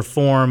to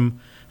perform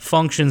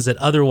functions that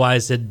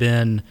otherwise had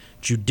been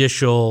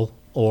judicial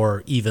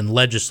or even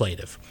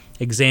legislative.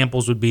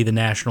 Examples would be the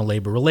National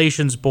Labor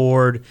Relations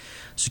Board,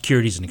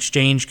 Securities and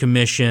Exchange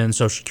Commission,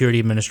 Social Security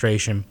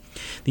Administration.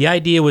 The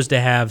idea was to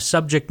have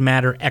subject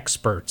matter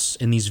experts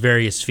in these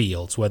various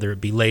fields, whether it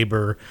be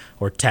labor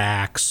or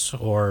tax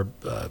or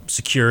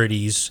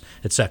securities,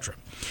 etc.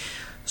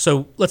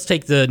 So let's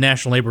take the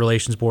National Labor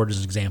Relations Board as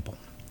an example.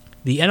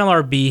 The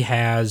NLRB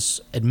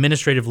has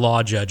administrative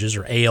law judges,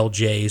 or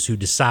ALJs, who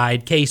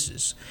decide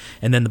cases,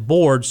 and then the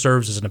board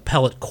serves as an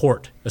appellate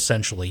court,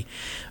 essentially,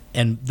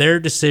 and their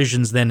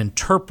decisions then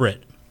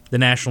interpret the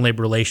National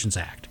Labor Relations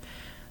Act.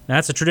 Now,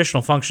 that's a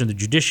traditional function of the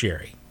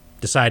judiciary,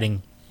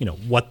 deciding,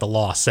 what the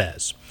law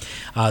says.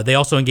 They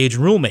also engage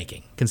in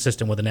rulemaking,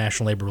 consistent with the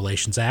National Labor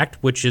Relations Act,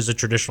 which is a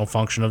traditional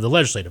function of the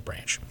legislative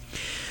branch.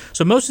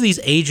 So most of these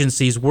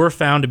agencies were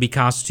found to be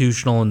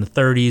constitutional in the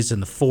 30s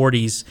and the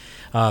 40s.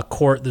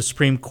 The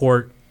Supreme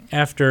Court,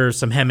 after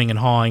some hemming and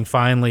hawing,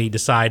 finally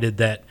decided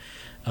that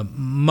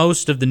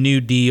most of the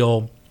New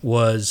Deal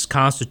was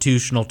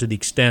constitutional to the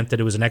extent that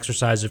it was an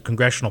exercise of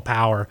congressional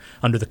power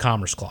under the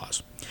Commerce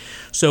Clause.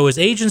 So as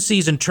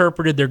agencies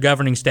interpreted their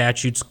governing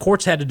statutes,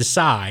 courts had to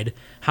decide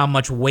how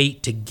much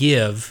weight to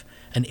give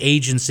an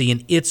agency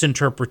in its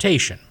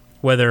interpretation,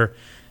 whether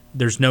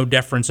there's no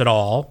deference at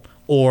all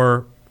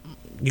or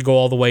you go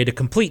all the way to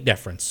complete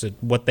deference.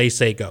 What they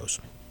say goes.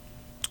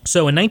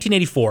 So in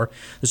 1984,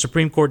 the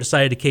Supreme Court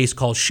decided a case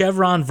called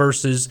Chevron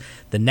versus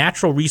the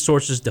Natural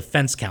Resources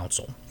Defense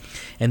Council.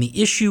 And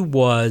the issue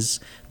was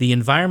the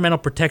Environmental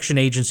Protection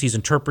Agency's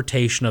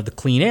interpretation of the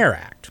Clean Air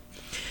Act.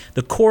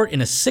 The court,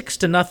 in a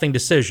 6-0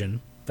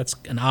 decision, that's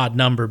an odd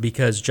number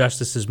because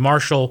Justices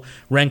Marshall,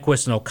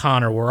 Rehnquist, and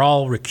O'Connor were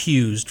all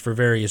recused for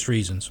various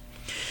reasons.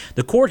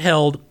 The court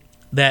held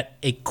that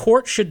a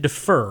court should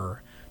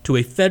defer to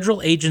a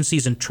federal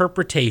agency's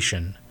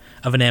interpretation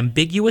of an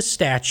ambiguous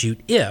statute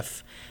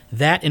if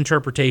that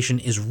interpretation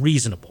is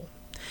reasonable.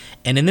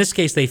 And in this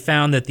case, they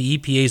found that the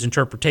EPA's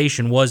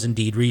interpretation was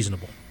indeed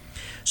reasonable.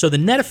 So the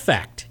net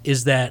effect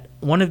is that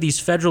one of these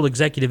federal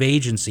executive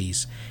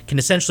agencies can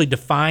essentially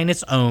define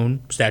its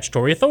own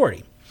statutory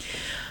authority.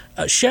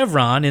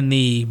 Chevron, in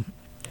the,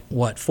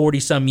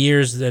 40-some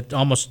years that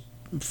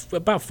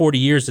about 40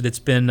 years that it's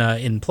been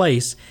in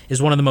place,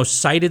 is one of the most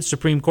cited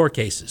Supreme Court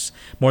cases,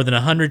 more than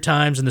 100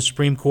 times in the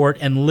Supreme Court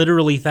and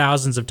literally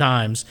thousands of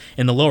times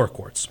in the lower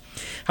courts.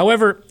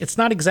 However, it's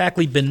not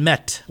exactly been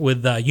met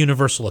with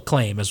universal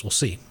acclaim, as we'll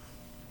see.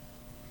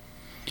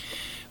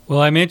 Well,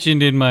 I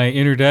mentioned in my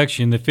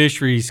introduction the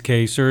fisheries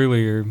case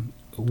earlier.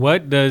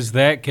 What does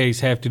that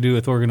case have to do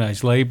with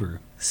organized labor?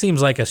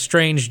 Seems like a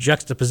strange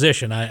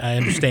juxtaposition, I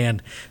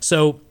understand.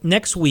 So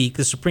next week,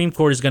 the Supreme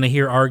Court is going to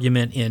hear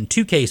argument in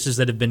 2 cases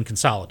that have been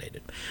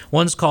consolidated.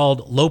 One's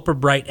called Loper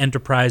Bright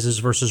Enterprises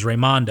versus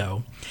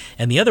Raimondo,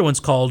 and the other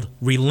one's called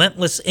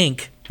Relentless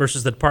Inc.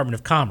 versus the Department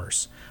of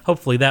Commerce.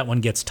 Hopefully that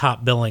one gets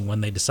top billing when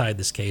they decide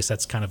this case.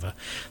 That's kind of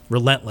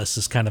Relentless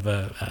is kind of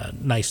a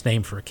nice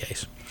name for a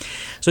case.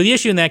 So the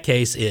issue in that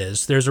case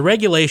is there's a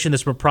regulation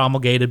that's been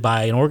promulgated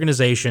by an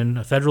organization,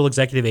 a federal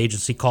executive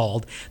agency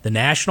called the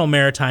National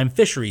Maritime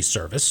Fisheries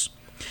Service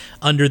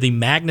under the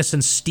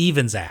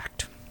Magnuson-Stevens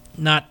Act.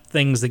 Not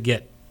things that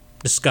get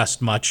discussed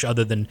much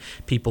other than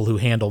people who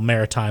handle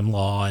maritime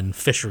law and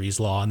fisheries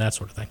law and that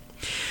sort of thing.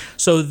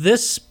 So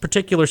this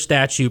particular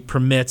statute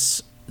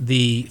permits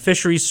the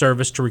fisheries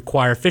service to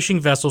require fishing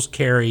vessels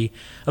carry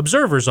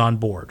observers on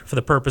board for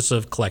the purpose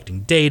of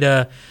collecting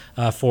data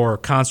for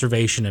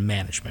conservation and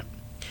management.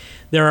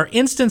 There are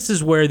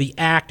instances where the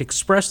Act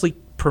expressly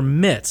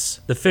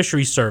permits the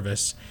fisheries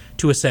service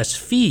to assess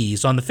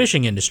fees on the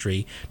fishing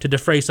industry to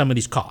defray some of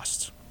these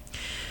costs.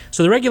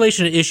 So the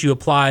regulation at issue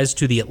applies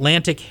to the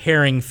Atlantic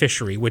herring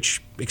fishery,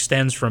 which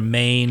extends from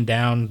Maine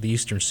down the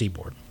eastern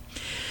seaboard.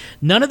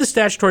 None of the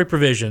statutory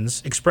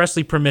provisions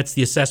expressly permits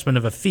the assessment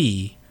of a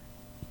fee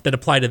that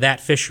apply to that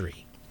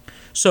fishery.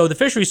 So the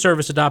Fisheries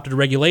Service adopted a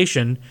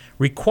regulation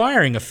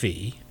requiring a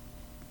fee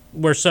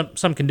where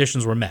some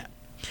conditions were met.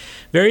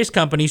 Various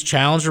companies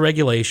challenged the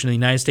regulation in the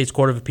United States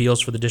Court of Appeals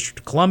for the District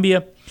of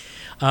Columbia.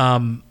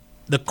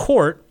 The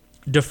court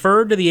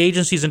deferred to the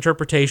agency's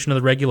interpretation of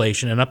the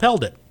regulation and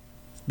upheld it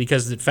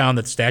because it found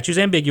that the statute is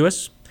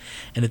ambiguous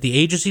and that the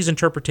agency's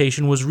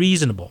interpretation was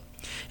reasonable.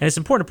 And it's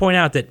important to point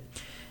out that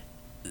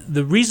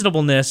the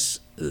reasonableness,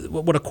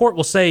 what a court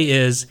will say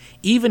is,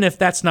 even if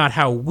that's not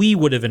how we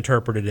would have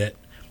interpreted it,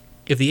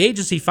 if the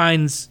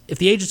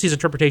agency's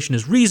interpretation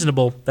is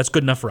reasonable, that's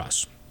good enough for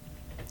us.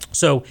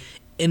 So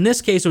in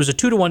this case, it was a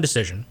 2-1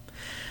 decision.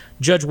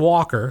 Judge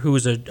Walker, who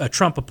was a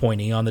Trump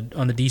appointee on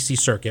the D.C.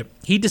 Circuit,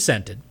 he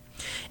dissented.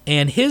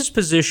 And his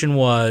position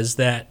was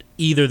that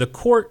either the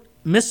court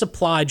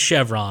misapplied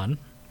Chevron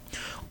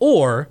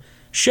or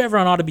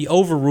Chevron ought to be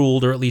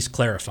overruled or at least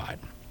clarified.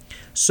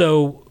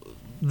 So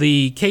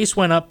the case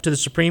went up to the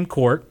Supreme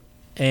Court,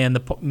 and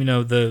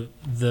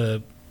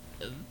the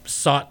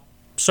sought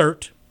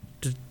cert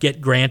to get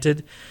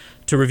granted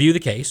to review the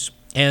case,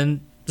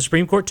 and the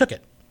Supreme Court took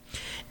it.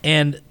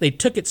 And they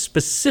took it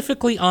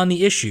specifically on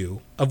the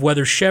issue of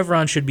whether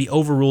Chevron should be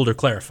overruled or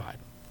clarified.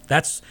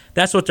 That's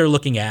what they're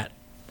looking at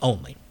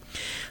only.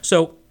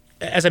 So,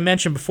 as I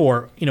mentioned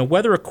before,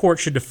 whether a court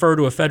should defer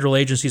to a federal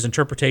agency's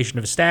interpretation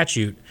of a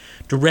statute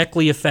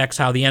directly affects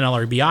how the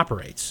NLRB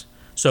operates.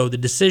 So the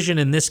decision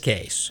in this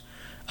case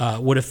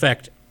would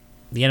affect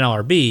the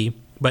NLRB,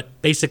 but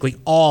basically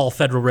all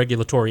federal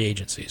regulatory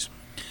agencies.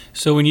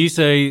 So when you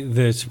say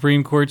the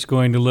Supreme Court's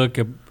going to look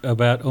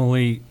about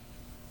only,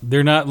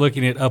 they're not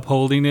looking at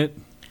upholding it?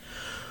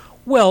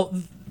 Well,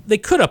 they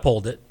could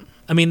uphold it.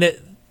 I mean,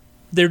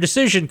 their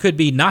decision could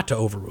be not to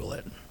overrule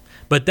it.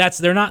 But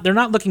they're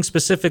not looking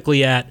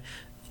specifically at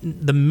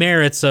the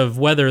merits of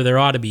whether there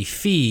ought to be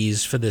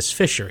fees for this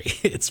fishery.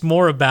 It's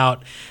more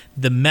about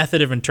the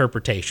method of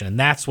interpretation, and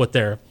that's what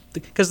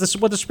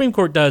what the Supreme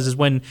Court does is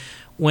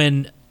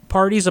when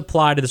parties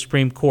apply to the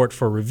Supreme Court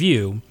for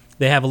review,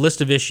 they have a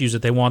list of issues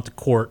that they want the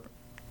court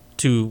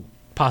to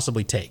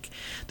possibly take.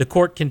 The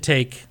court can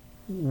take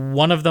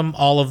one of them,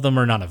 all of them,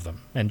 or none of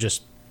them, and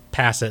just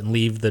pass it and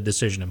leave the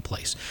decision in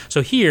place.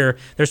 So here,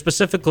 they're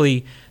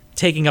specifically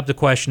taking up the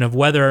question of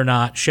whether or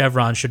not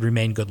Chevron should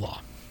remain good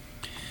law.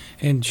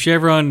 And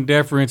Chevron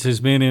deference has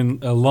been in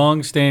a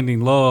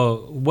long-standing law.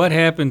 What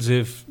happens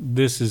if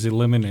this is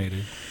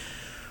eliminated?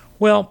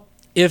 Well,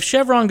 if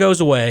Chevron goes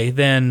away,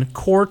 then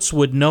courts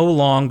would no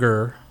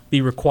longer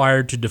be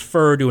required to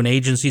defer to an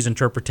agency's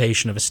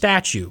interpretation of a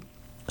statute.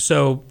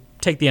 So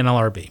take the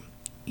NLRB.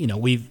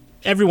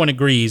 Everyone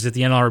agrees that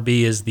the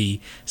NLRB is the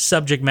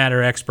subject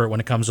matter expert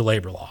when it comes to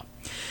labor law.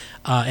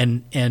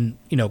 In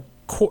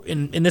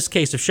this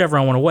case, if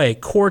Chevron went away,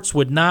 courts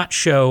would not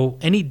show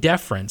any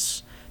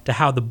deference to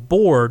how the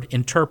board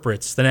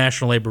interprets the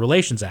National Labor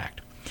Relations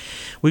Act.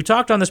 We've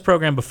talked on this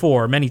program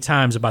before many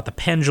times about the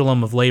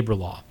pendulum of labor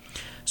law.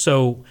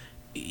 So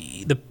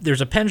there's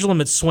a pendulum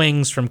that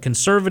swings from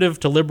conservative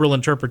to liberal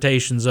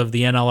interpretations of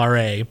the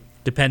NLRA,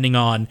 depending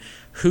on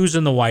who's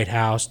in the White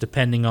House,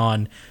 depending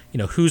on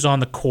who's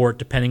on the court,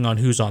 depending on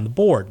who's on the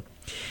board.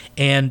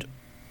 And,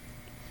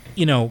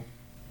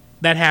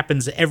 that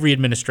happens every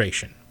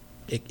administration.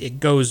 It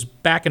goes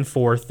back and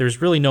forth.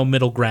 There's really no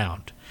middle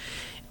ground.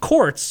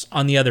 Courts,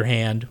 on the other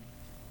hand,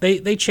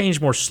 they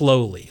change more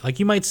slowly. Like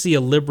you might see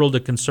a liberal to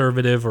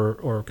conservative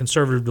or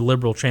conservative to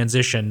liberal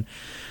transition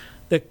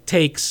that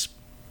takes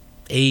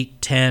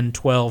 8, 10,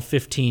 12,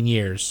 15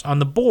 years. On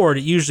the board,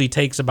 it usually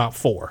takes about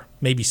 4,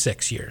 maybe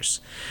 6 years.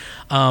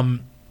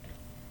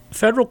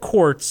 Federal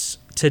courts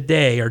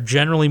today are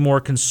generally more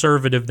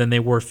conservative than they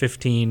were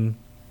 10,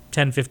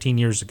 15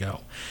 years ago.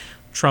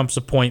 Trump's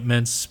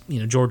appointments,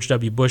 George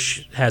W.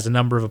 Bush has a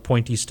number of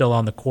appointees still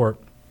on the court.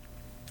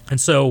 And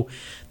so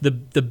the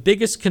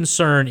biggest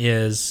concern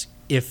is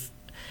if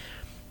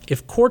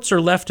courts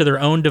are left to their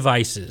own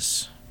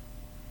devices,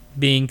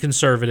 being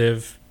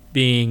conservative,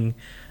 being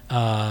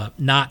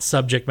not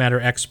subject matter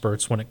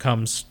experts when it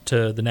comes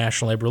to the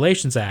National Labor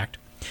Relations Act,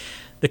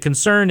 the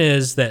concern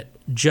is that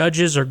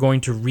judges are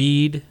going to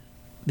read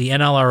the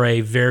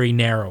NLRA very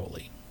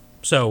narrowly.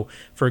 So,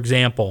 for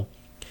example,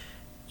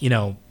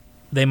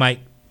 they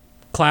might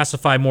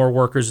classify more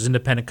workers as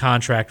independent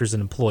contractors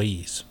than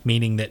employees,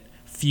 meaning that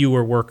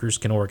fewer workers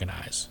can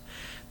organize.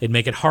 They'd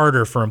make it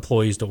harder for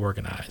employees to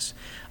organize.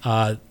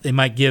 They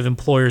might give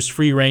employers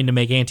free rein to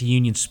make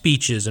anti-union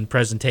speeches and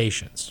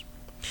presentations.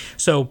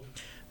 So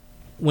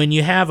when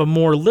you have a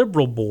more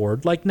liberal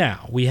board, like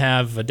now, we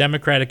have a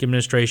Democratic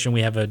administration,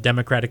 we have a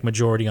Democratic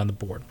majority on the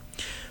board.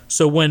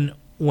 So when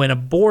a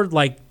board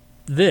like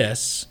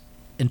this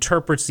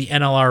interprets the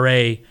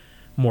NLRA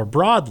more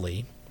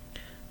broadly,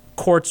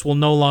 courts will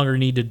no longer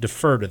need to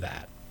defer to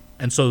that.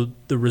 And so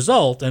the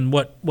result, and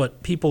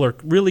what people are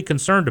really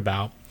concerned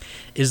about,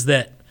 is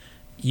that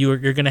you're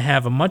going to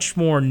have a much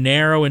more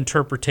narrow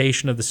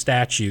interpretation of the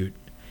statute,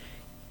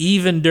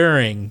 even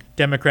during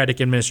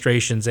Democratic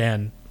administrations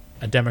and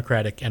a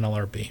Democratic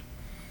NLRB.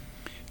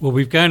 Well,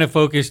 we've kind of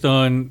focused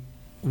on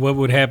what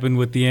would happen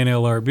with the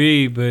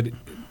NLRB, but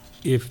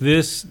if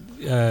this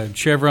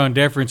Chevron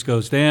deference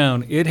goes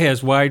down, it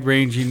has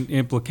wide-ranging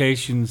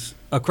implications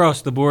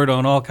across the board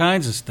on all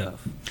kinds of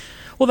stuff.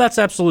 Well, that's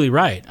absolutely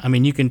right. I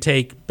mean, you can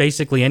take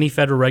basically any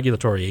federal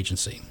regulatory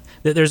agency.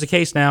 There's a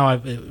case now,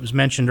 it was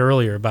mentioned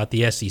earlier, about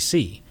the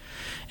SEC.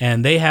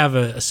 And they have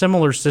a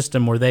similar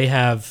system where they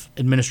have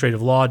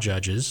administrative law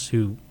judges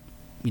who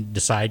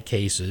decide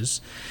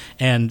cases.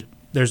 And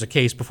there's a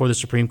case before the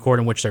Supreme Court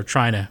in which they're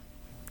trying to,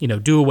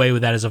 do away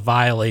with that as a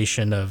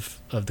violation of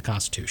the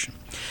Constitution.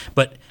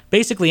 But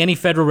basically any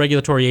federal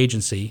regulatory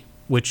agency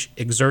which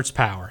exerts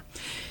power.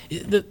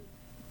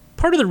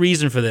 Part of the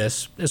reason for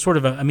this, as sort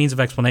of a means of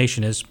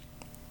explanation, is,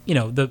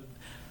 the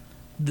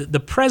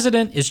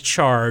president is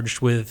charged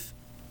with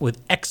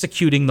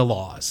executing the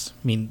laws.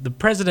 I mean, the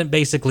president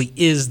basically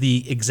is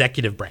the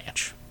executive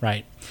branch,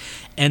 right?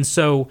 And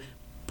so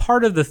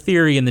part of the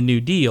theory in the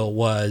New Deal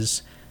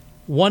was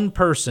one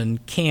person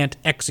can't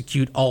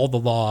execute all the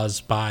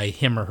laws by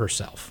him or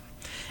herself.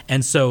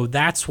 And so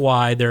that's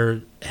why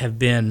there have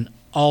been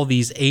all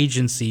these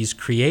agencies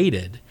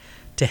created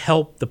to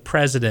help the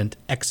president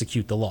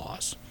execute the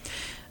laws.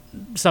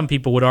 Some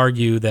people would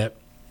argue that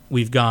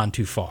we've gone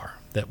too far,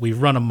 that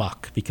we've run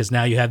amok, because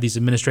now you have these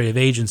administrative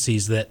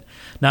agencies that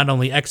not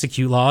only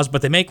execute laws,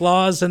 but they make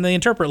laws and they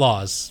interpret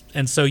laws.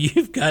 And so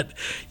you've got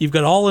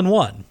all in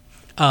one.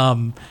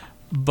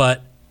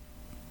 But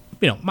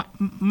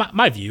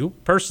my view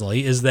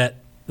personally is that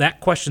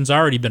question's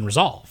already been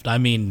resolved. I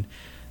mean,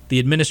 the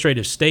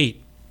administrative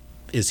state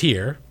is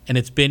here, and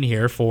it's been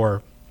here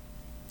for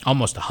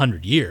almost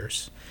 100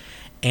 years.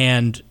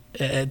 And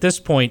at this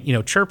point,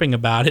 chirping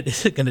about it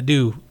isn't going to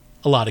do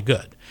a lot of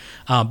good.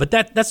 But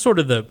that's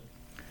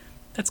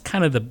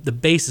kind of the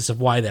basis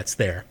of why that's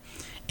there.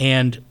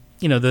 And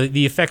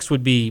the effects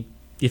would be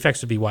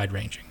wide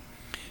ranging.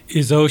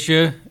 Is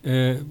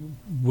OSHA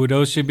would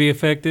OSHA be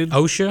affected?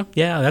 OSHA,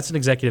 yeah, that's an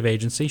executive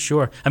agency,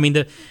 sure. I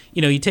mean,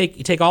 you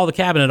take all the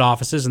cabinet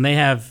offices, and they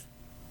have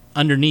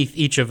underneath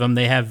each of them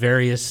they have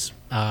various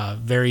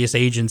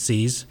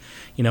agencies.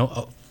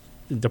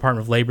 The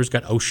Department of Labor's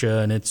got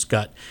OSHA, and it's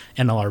got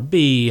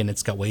NLRB, and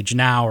it's got Wage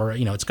and Hour.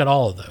 It's got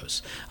all of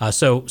those.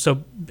 So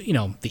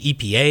the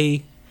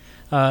EPA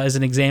is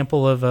an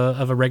example of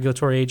a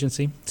regulatory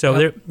agency.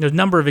 So there's a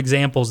number of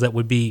examples that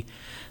would be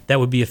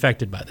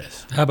affected by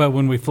this. How about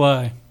when we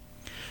fly?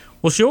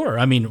 Well, sure.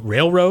 I mean,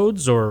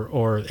 railroads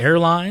or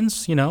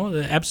airlines,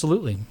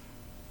 absolutely.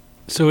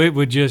 So it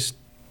would just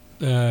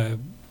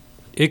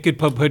it could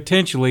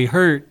potentially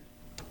hurt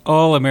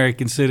all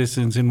American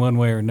citizens in one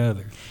way or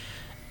another.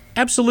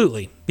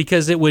 Absolutely,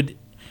 because it would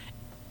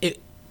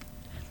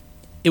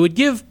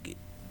give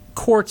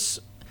courts.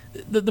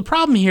 The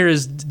problem here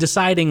is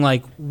deciding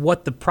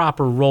what the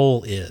proper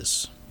role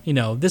is.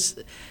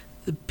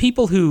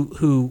 People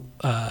who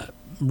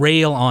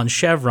rail on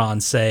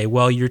Chevron say,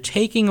 well, you're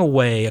taking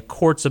away a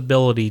court's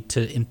ability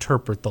to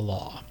interpret the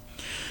law.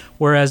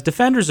 Whereas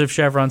defenders of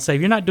Chevron say,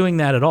 you're not doing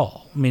that at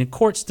all. I mean, a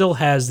court still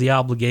has the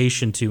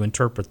obligation to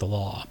interpret the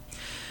law.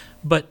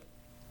 But,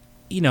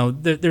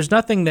 there's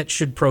nothing that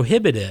should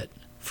prohibit it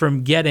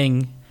from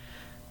getting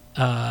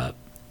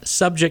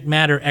subject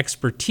matter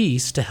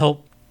expertise to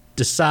help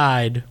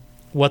decide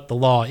what the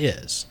law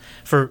is.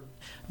 For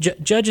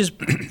judges,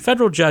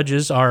 federal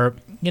judges are,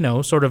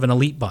 sort of an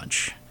elite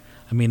bunch.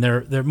 I mean,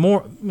 they're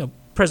more.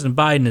 President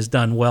Biden has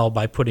done well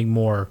by putting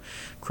more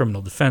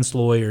criminal defense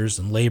lawyers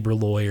and labor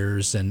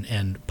lawyers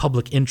and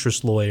public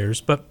interest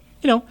lawyers. But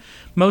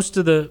most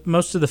of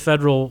the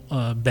federal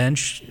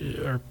bench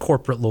are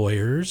corporate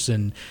lawyers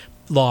and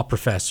law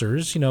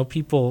professors.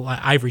 People,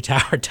 ivory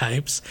tower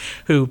types,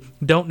 who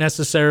don't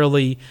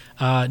necessarily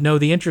know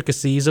the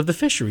intricacies of the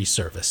fisheries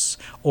service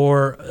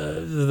or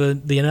the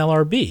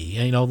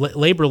NLRB.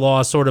 Labor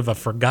law is sort of a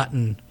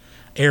forgotten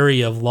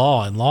area of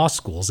law in law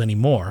schools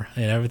anymore,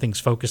 and everything's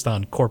focused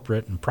on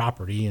corporate and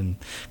property and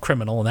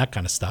criminal and that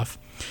kind of stuff.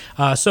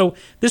 So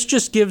this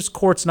just gives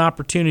courts an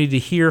opportunity to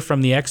hear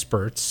from the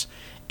experts,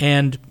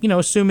 and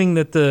assuming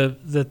that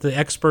the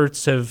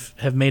experts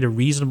have made a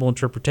reasonable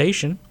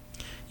interpretation,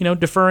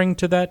 deferring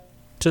to that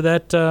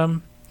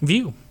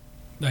view.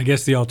 I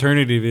guess the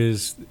alternative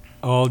is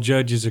all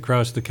judges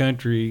across the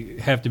country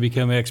have to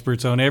become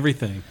experts on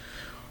everything.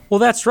 Well,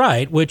 that's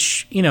right,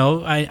 which,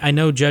 I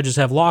know judges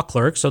have law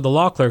clerks, so the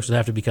law clerks would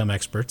have to become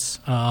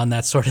experts on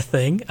that sort of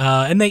thing.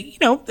 And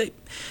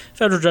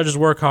federal judges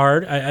work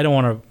hard. I don't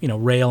want to,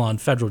 rail on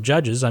federal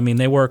judges. I mean,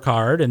 they work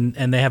hard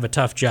and they have a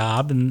tough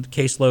job, and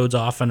caseloads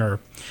often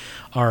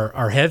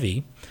are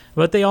heavy.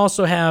 But they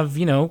also have,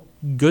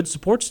 good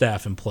support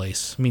staff in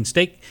place. I mean,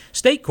 state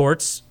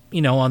courts,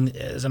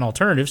 as an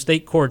alternative,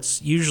 state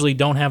courts usually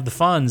don't have the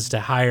funds to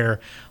hire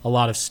a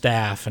lot of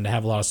staff and to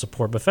have a lot of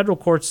support. But federal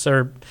courts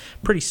are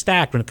pretty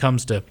stacked when it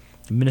comes to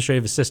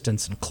administrative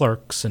assistants and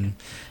clerks and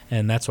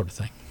that sort of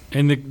thing.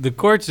 And the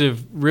courts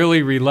have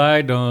really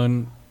relied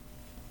on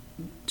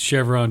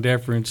Chevron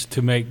deference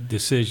to make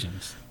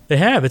decisions. They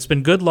have. It's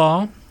been good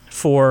law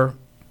for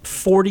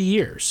 40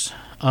 years.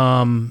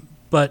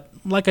 But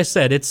like I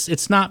said,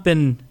 it's not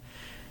been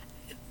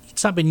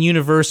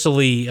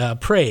universally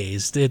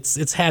praised.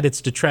 It's had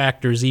its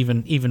detractors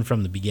even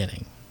from the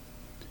beginning.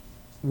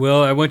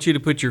 Well, I want you to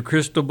put your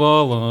crystal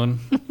ball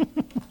on,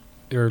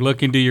 or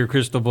look into your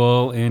crystal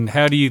ball, and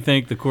how do you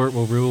think the court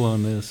will rule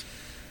on this?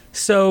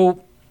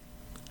 So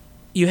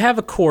you have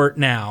a court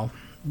now,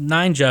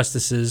 9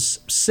 justices,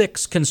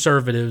 6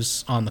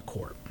 conservatives on the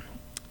court.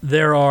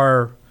 There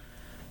are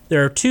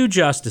 2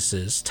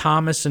 justices,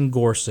 Thomas and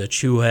Gorsuch,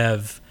 who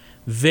have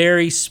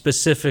very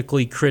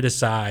specifically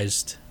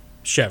criticized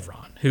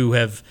Chevron, who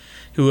have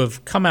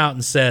come out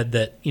and said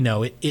that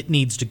it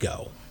needs to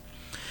go.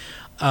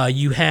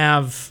 You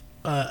have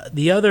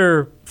the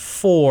other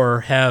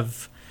 4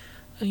 have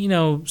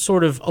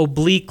sort of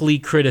obliquely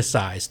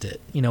criticized it.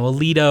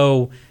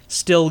 Alito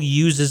still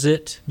uses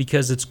it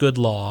because it's good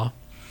law.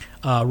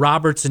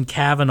 Roberts and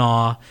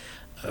Kavanaugh,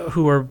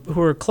 who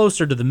are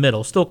closer to the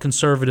middle, still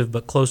conservative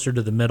but closer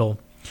to the middle.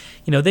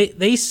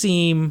 They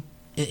seem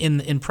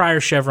in prior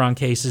Chevron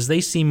cases,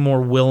 they seem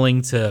more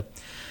willing to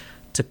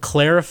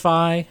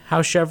clarify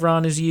how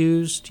Chevron is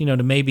used. To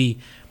maybe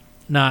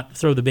not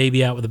throw the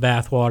baby out with the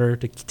bathwater,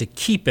 to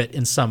keep it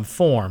in some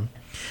form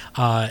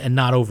and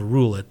not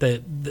overrule it.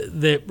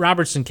 The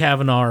Roberts and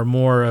Kavanaugh are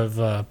more of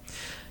they're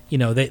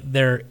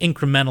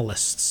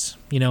incrementalists.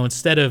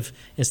 Instead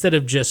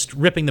of just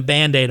ripping the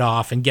Band-Aid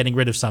off and getting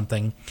rid of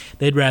something,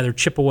 they'd rather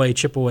chip away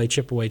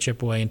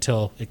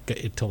until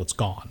it's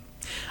gone.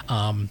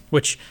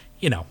 Which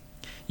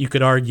you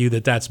could argue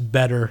that that's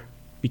better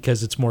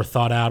because it's more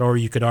thought out, or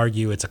you could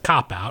argue it's a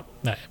cop-out.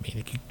 I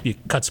mean,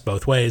 it cuts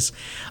both ways.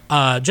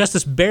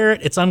 Justice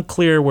Barrett, it's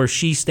unclear where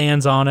she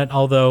stands on it,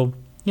 although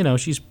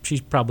she's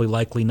probably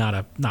likely not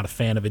a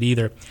fan of it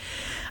either.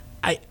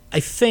 I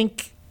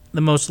think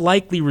the most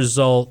likely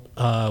result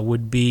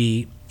would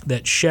be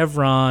that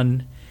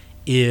Chevron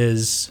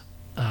is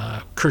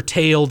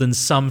curtailed in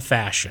some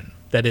fashion,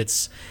 that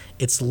it's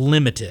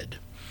limited.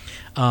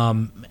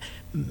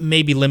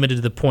 Maybe limited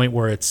to the point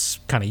where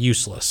it's kind of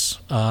useless.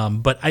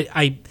 But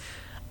I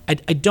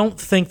don't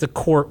think the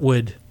court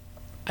would.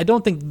 I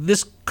don't think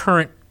this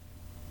current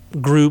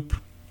group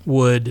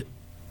would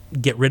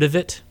get rid of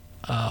it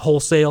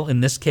wholesale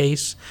in this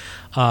case.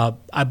 But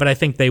I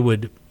think they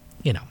would.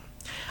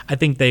 I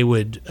think they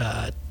would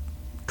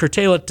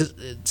curtail it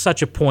to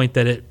such a point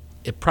that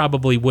it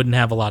probably wouldn't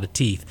have a lot of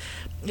teeth.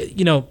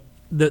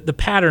 The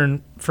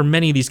pattern for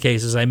many of these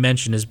cases I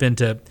mentioned has been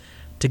to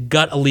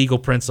gut a legal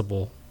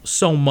principle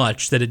so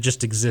much that it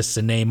just exists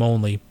in name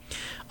only.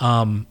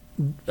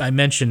 I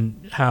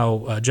mentioned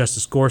how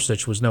Justice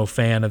Gorsuch was no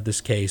fan of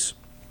this case.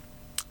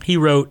 He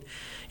wrote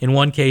in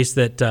one case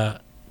that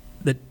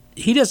that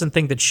he doesn't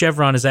think that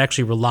Chevron is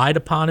actually relied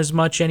upon as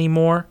much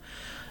anymore,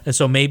 and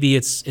so maybe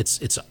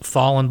it's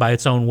fallen by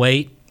its own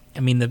weight.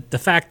 I mean, the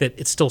fact that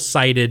it's still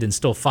cited and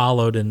still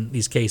followed in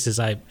these cases,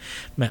 I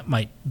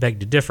might beg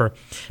to differ.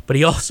 But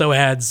he also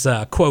adds,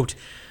 quote,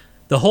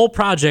 "The whole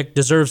project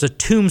deserves a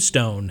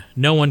tombstone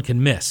no one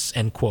can miss,"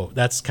 end quote.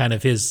 That's kind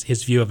of his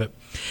view of it.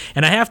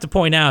 And I have to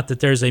point out that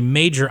there's a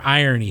major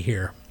irony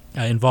here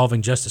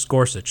involving Justice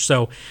Gorsuch.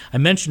 So I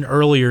mentioned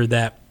earlier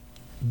that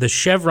the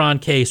Chevron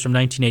case from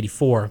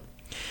 1984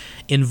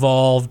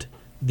 involved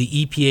the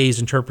EPA's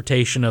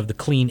interpretation of the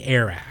Clean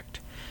Air Act,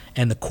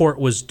 and the court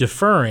was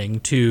deferring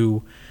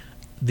to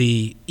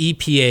the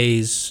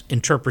EPA's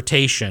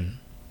interpretation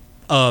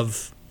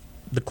of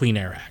the Clean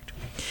Air Act.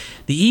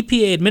 The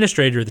EPA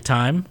administrator at the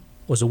time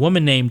was a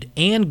woman named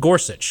Ann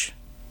Gorsuch,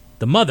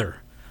 the mother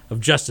of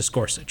Justice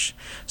Gorsuch.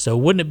 So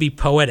wouldn't it be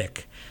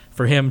poetic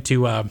for him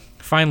to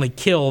finally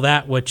kill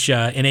that which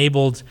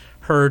enabled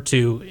her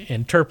to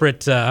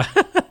interpret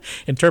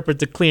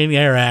the Clean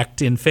Air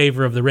Act in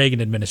favor of the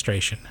Reagan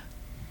administration?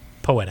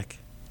 Poetic.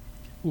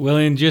 Well,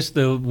 in just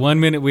the 1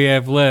 minute we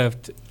have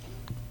left,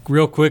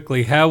 real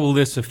quickly, how will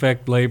this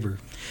affect labor?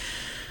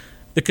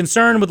 The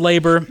concern with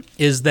labor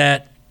is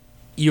that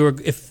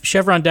if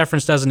Chevron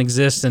deference doesn't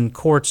exist and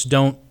courts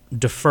don't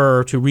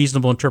defer to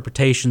reasonable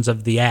interpretations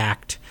of the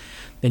act,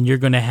 then you're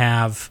going to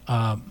have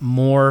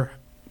more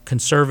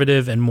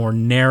conservative and more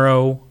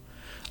narrow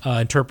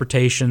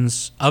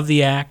interpretations of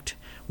the act,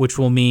 which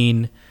will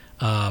mean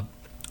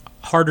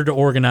harder to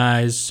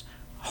organize,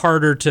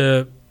 harder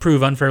to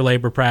prove unfair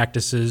labor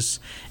practices,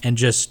 and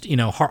just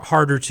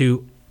harder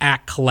to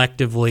act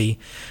collectively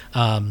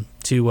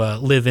to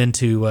live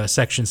into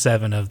Section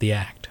 7 of the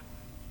act.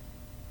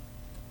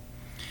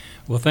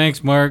 Well,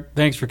 thanks, Mark.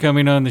 Thanks for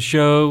coming on the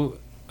show.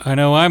 I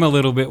know I'm a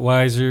little bit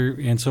wiser,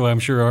 and so I'm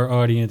sure our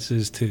audience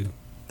is too.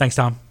 Thanks,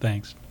 Tom.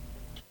 Thanks.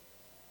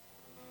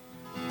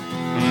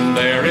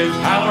 There is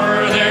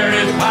power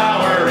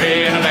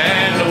in a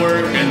band of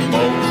working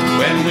folks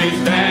when we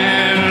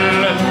stand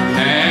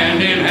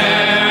hand in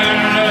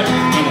hand.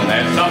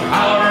 That's the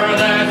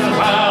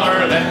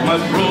power that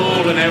must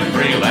rule in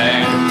every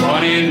land.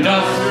 One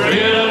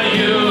industrial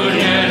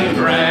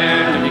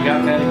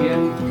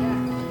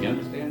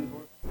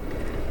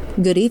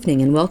Good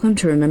evening and welcome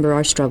to Remember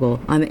Our Struggle.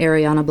 I'm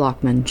Ariana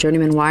Blockman,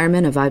 journeyman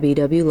wireman of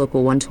IBW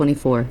Local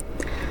 124.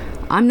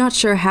 I'm not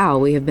sure how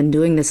we have been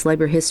doing this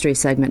labor history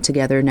segment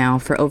together now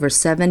for over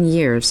 7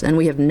 years, and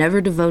we have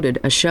never devoted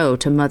a show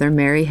to Mother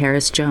Mary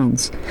Harris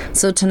Jones.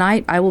 So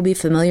tonight I will be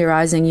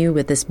familiarizing you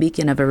with this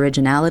beacon of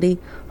originality,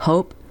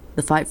 hope,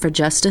 the fight for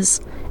justice,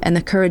 and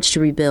the courage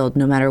to rebuild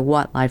no matter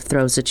what life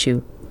throws at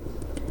you.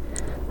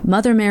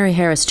 Mother Mary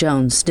Harris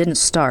Jones didn't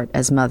start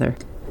as mother.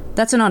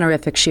 That's an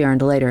honorific she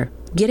earned later.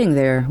 Getting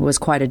there was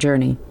quite a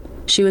journey.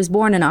 She was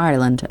born in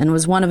Ireland and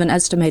was one of an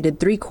estimated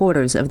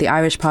 3/4 of the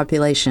Irish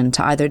population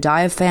to either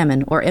die of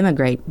famine or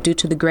immigrate due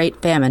to the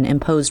Great Famine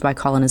imposed by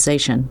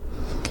colonization.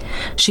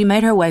 She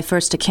made her way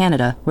first to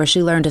Canada, where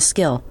she learned a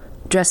skill,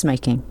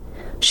 dressmaking.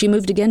 She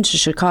moved again to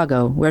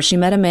Chicago, where she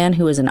met a man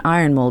who was an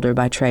iron molder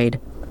by trade.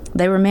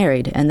 They were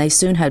married, and they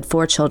soon had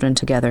 4 children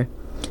together.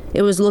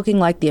 It was looking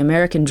like the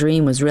American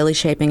dream was really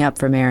shaping up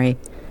for Mary,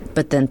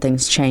 but then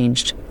things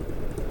changed.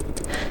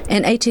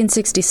 In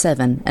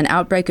 1867, an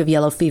outbreak of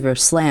yellow fever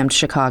slammed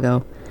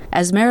Chicago.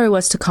 As Mary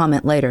was to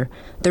comment later,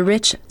 the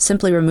rich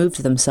simply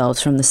removed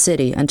themselves from the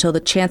city until the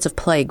chance of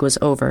plague was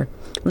over,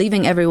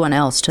 leaving everyone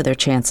else to their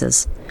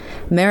chances.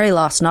 Mary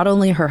lost not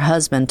only her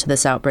husband to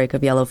this outbreak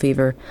of yellow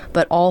fever,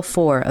 but all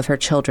 4 of her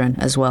children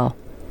as well.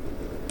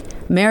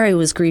 Mary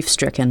was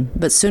grief-stricken,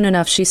 but soon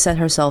enough she set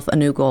herself a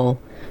new goal.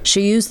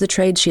 She used the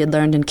trade she had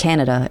learned in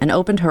Canada and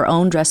opened her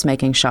own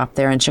dressmaking shop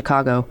there in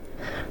Chicago.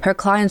 Her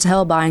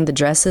clientele buying the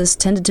dresses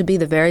tended to be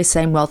the very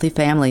same wealthy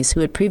families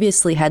who had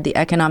previously had the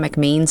economic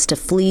means to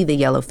flee the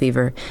yellow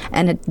fever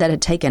and that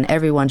had taken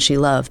everyone she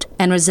loved,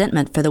 and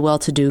resentment for the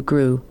well-to-do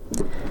grew.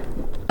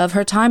 Of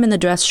her time in the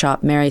dress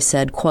shop, Mary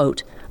said,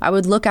 quote, "I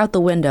would look out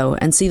the window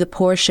and see the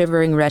poor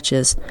shivering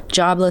wretches,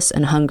 jobless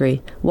and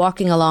hungry,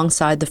 walking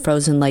alongside the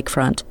frozen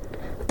lakefront.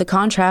 The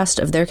contrast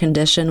of their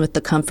condition with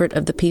the comfort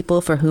of the people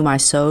for whom I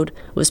sewed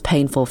was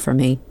painful for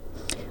me.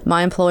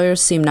 My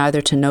employers seemed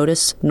neither to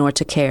notice nor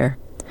to care."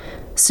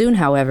 Soon,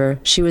 however,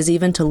 she was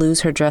even to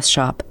lose her dress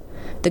shop.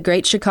 The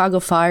Great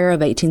Chicago Fire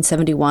of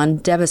 1871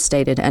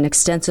 devastated an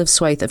extensive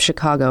swathe of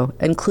Chicago,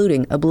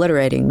 including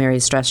obliterating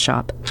Mary's dress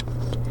shop.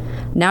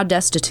 Now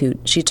destitute,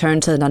 she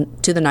turned to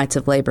the Knights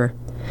of Labor.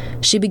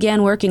 She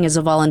began working as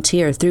a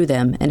volunteer through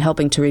them and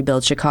helping to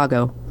rebuild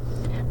Chicago.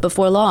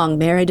 Before long,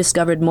 Mary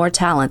discovered more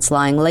talents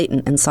lying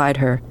latent inside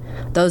her,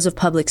 those of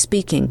public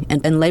speaking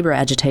and labor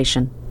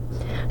agitation.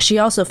 She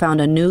also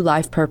found a new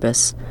life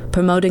purpose,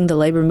 promoting the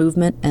labor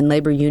movement and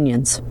labor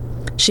unions.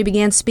 She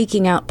began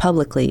speaking out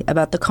publicly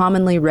about the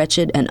commonly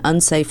wretched and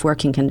unsafe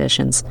working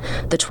conditions,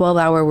 the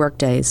 12-hour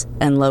workdays,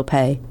 and low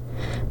pay.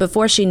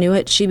 Before she knew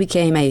it, she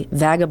became a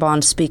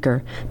vagabond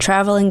speaker,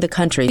 traveling the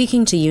country,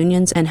 speaking to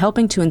unions and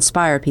helping to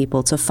inspire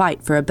people to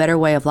fight for a better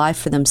way of life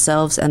for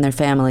themselves and their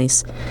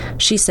families.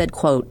 She said,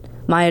 quote,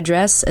 "My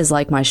address is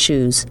like my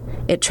shoes.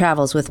 It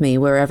travels with me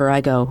wherever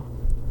I go."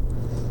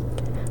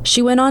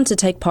 She went on to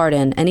take part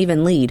in and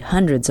even lead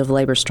hundreds of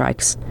labor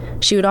strikes.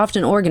 She would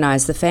often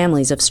organize the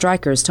families of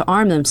strikers to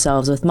arm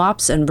themselves with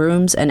mops and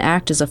brooms and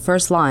act as a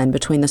first line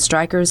between the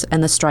strikers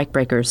and the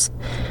strikebreakers.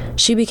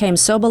 She became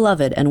so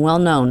beloved and well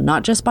known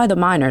not just by the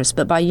miners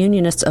but by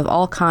unionists of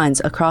all kinds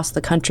across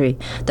the country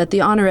that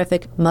the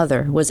honorific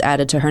Mother was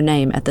added to her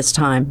name at this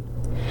time.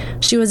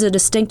 She was a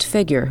distinct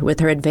figure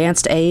with her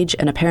advanced age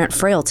and apparent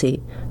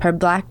frailty, her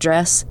black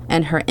dress,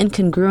 and her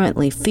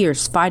incongruently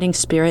fierce fighting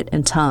spirit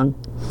and tongue.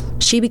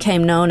 She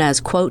became known as,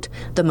 quote,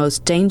 "the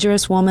most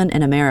dangerous woman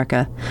in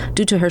America,"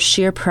 due to her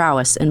sheer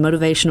prowess in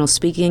motivational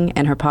speaking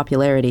and her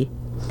popularity.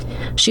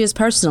 She is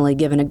personally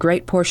given a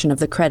great portion of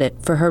the credit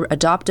for her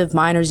adoptive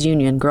miners'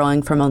 union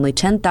growing from only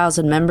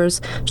 10,000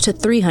 members to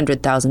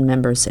 300,000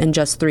 members in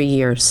just 3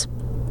 years.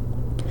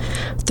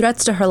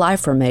 Threats to her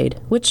life were made,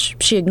 which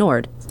she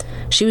ignored.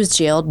 She was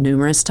jailed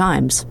numerous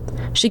times.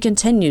 She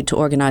continued to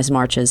organize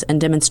marches and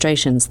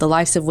demonstrations, the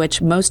likes of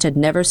which most had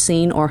never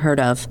seen or heard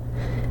of.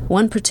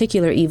 One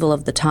particular evil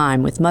of the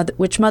time,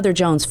 which Mother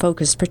Jones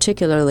focused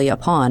particularly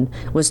upon,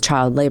 was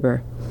child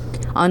labor.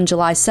 On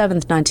July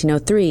 7,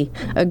 1903,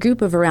 a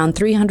group of around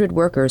 300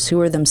 workers who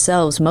were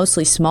themselves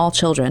mostly small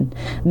children,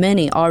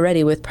 many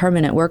already with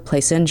permanent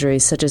workplace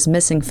injuries such as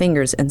missing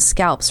fingers and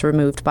scalps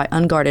removed by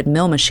unguarded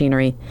mill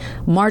machinery,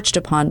 marched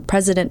upon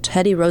President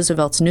Teddy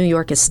Roosevelt's New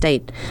York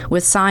estate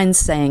with signs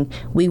saying,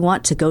 "We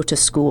want to go to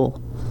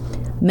school."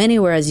 Many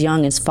were as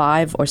young as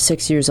 5 or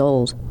 6 years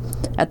old.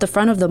 At the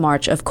front of the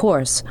march, of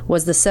course,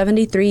 was the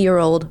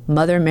 73-year-old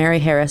Mother Mary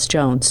Harris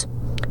Jones.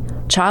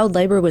 Child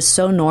labor was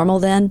so normal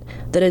then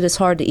that it is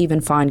hard to even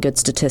find good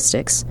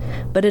statistics,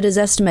 but it is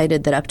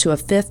estimated that up to a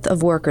fifth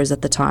of workers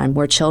at the time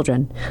were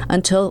children,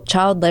 until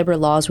child labor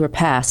laws were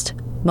passed,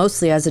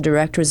 mostly as a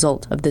direct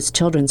result of this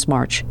Children's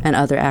March and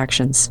other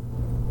actions.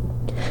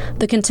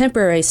 The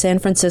contemporary San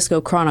Francisco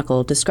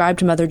Chronicle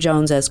described Mother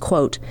Jones as,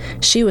 quote,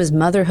 "She was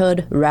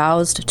motherhood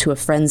roused to a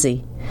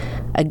frenzy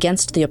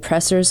against the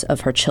oppressors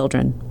of her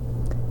children."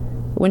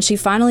 When she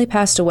finally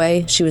passed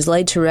away, she was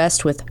laid to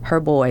rest with her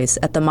boys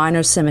at the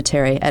Miners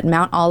Cemetery at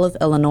Mount Olive,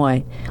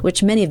 Illinois,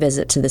 which many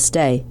visit to this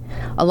day,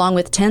 along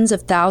with tens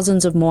of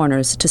thousands of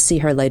mourners to see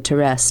her laid to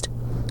rest.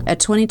 A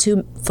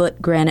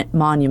 22-foot granite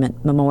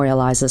monument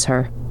memorializes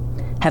her.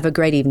 Have a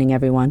great evening,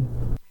 everyone.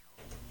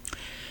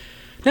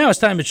 Now it's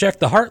time to check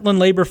the Heartland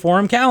Labor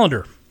Forum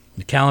calendar.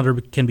 The calendar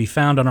can be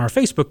found on our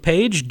Facebook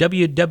page,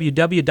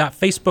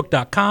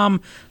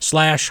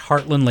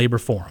 www.facebook.com/Heartland Labor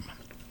Forum.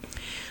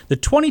 The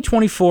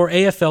 2024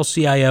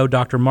 AFL-CIO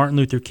Dr. Martin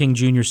Luther King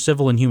Jr.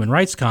 Civil and Human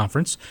Rights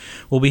Conference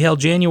will be held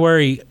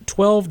January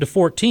 12 to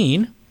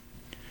 14,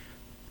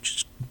 which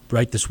is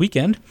right this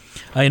weekend,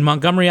 in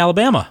Montgomery,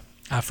 Alabama.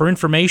 For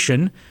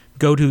information,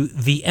 go to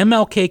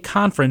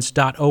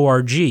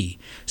themlkconference.org.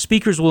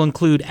 Speakers will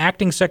include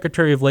Acting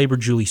Secretary of Labor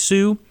Julie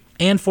Su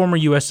and former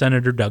U.S.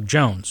 Senator Doug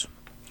Jones.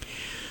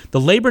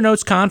 The Labor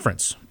Notes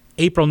Conference,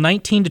 April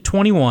 19 to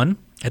 21,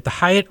 at the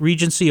Hyatt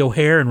Regency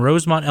O'Hare in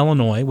Rosemont,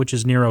 Illinois, which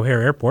is near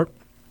O'Hare Airport.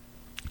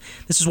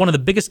 This is one of the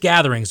biggest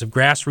gatherings of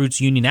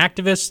grassroots union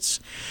activists,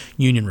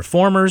 union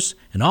reformers,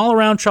 and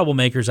all-around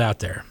troublemakers out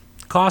there.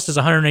 The cost is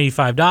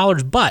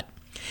 $185, but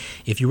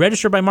if you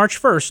register by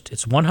March 1st,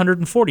 it's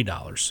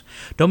 $140.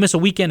 Don't miss a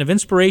weekend of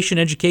inspiration,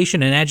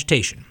 education, and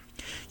agitation.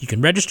 You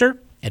can register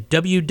at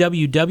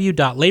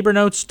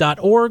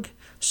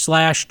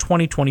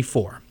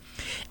www.labornotes.org/2024.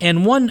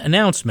 And one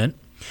announcement,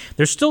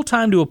 there's still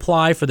time to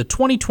apply for the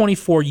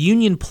 2024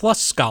 Union Plus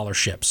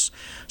scholarships.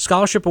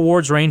 Scholarship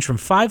awards range from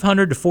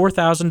 $500 to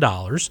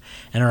 $4,000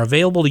 and are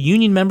available to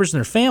union members and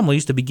their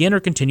families to begin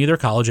or continue their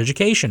college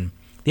education.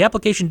 The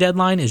application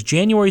deadline is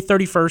January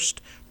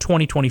 31st,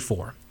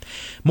 2024.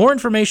 More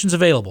information is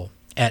available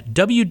at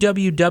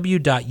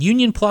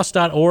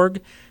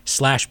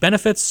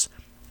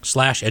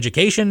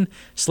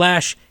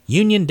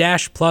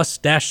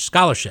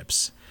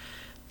www.unionplus.org/benefits/education/union-plus-scholarships.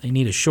 They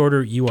need a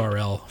shorter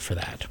URL for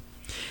that.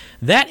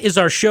 That is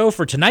our show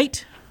for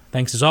tonight.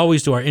 Thanks as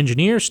always to our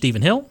engineer,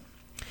 Stephen Hill.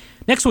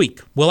 Next week,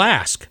 we'll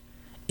ask,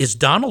 is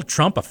Donald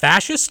Trump a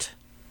fascist?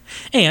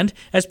 And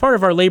as part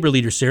of our Labor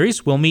Leader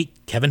series, we'll meet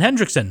Kevin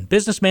Hendrickson,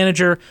 business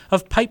manager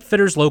of Pipe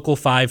Fitters Local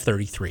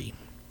 533.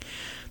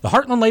 The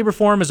Heartland Labor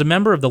Forum is a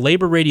member of the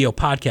Labor Radio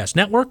Podcast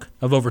Network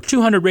of over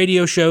 200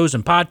 radio shows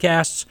and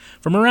podcasts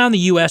from around the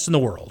U.S. and the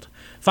world.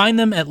 Find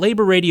them at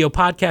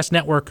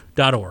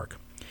laborradiopodcastnetwork.org.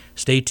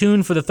 Stay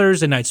tuned for the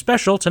Thursday night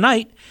special.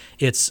 Tonight,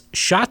 it's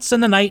Shots in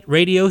the Night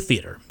Radio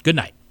Theater. Good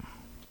night.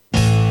 When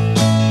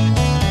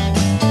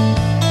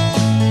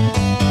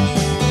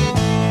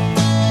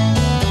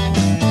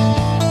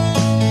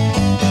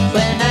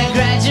I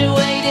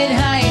graduated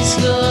high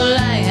school,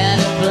 I had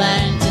a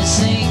plan to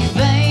seek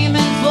fame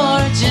and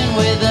fortune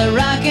with a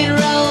rock and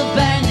roll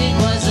band. It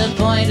was a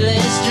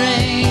pointless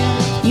dream.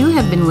 You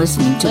have been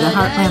listening to the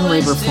Heartland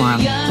Labor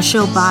Forum, a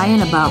show by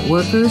and about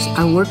workers,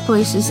 our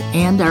workplaces,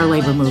 and our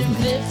labor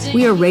movement.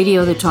 We are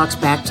radio that talks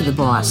back to the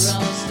boss.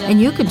 And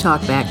you can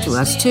talk back to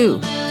us,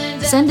 too.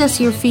 Send us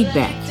your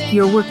feedback,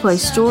 your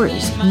workplace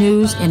stories,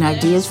 news, and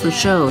ideas for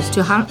shows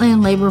to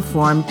Heartland Labor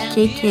Forum,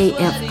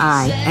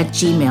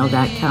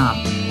 kkfi@gmail.com.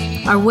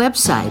 Our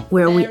website,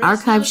 where we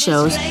archive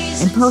shows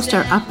and post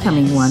our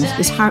upcoming ones,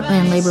 is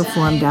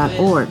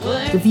heartlandlaborforum.org.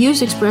 The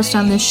views expressed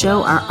on this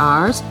show are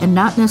ours and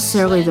not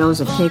necessarily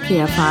those of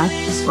KKFI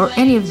or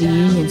any of the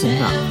unions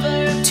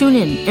involved. Tune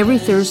in every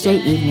Thursday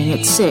evening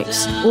at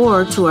 6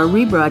 or to our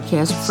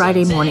rebroadcast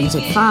Friday mornings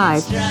at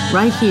 5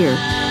 right here,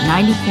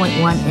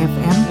 90.1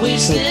 FM. We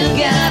still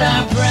got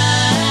our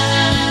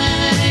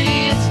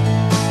pride,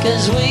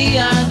 'cause we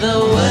are the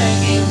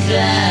working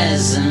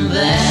class, and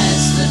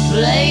that's the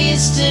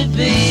place to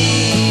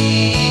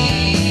be.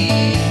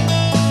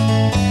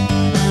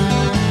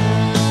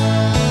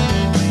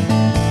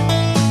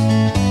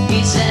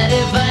 He said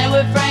if I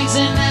were Frank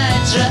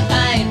Sinatra,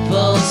 I'd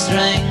pull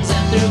strings,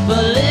 and through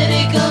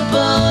political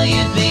bull,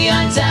 you'd be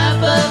on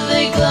top of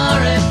the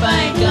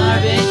glorified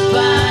garbage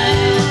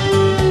pile,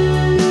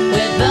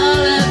 with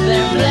all of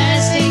their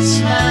plastic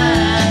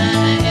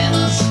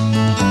smiles.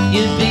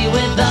 You'd be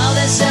with all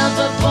the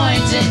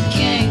self-appointed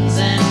kings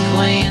and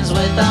queens,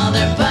 with all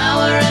their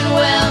power and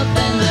wealth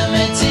and the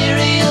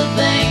material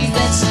things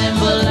that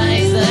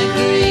symbolize the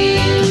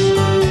greed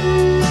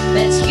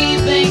that's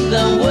keeping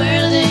the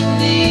world in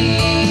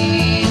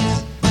need.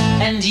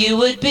 And you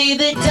would be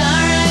the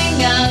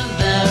darling of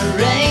the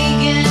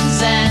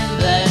Reagans and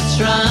the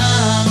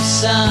Trump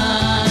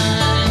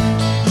son,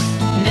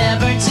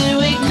 never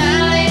to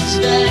acknowledge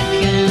the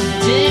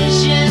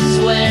conditions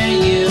where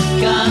you've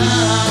come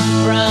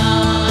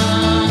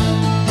from,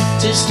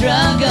 to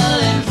struggle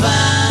and fight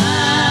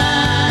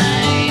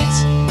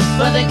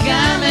for the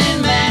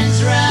common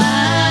man's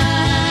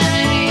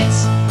rights.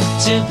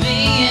 To be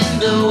in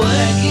the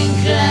working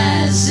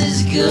class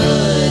is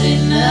good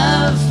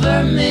enough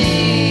for me.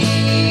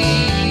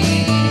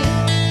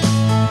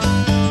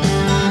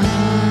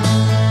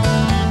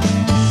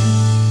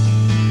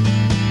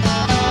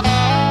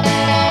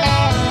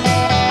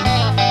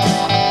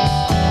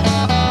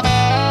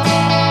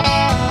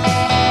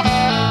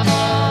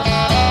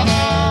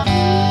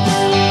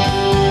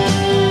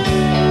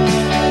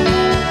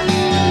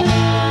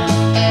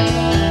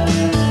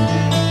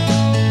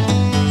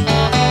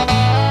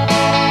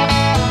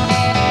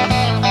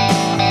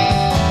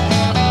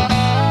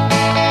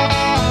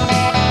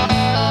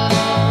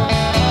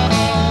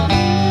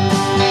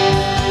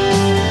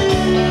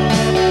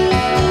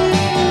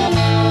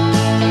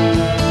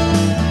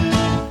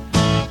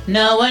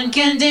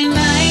 Friday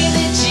night.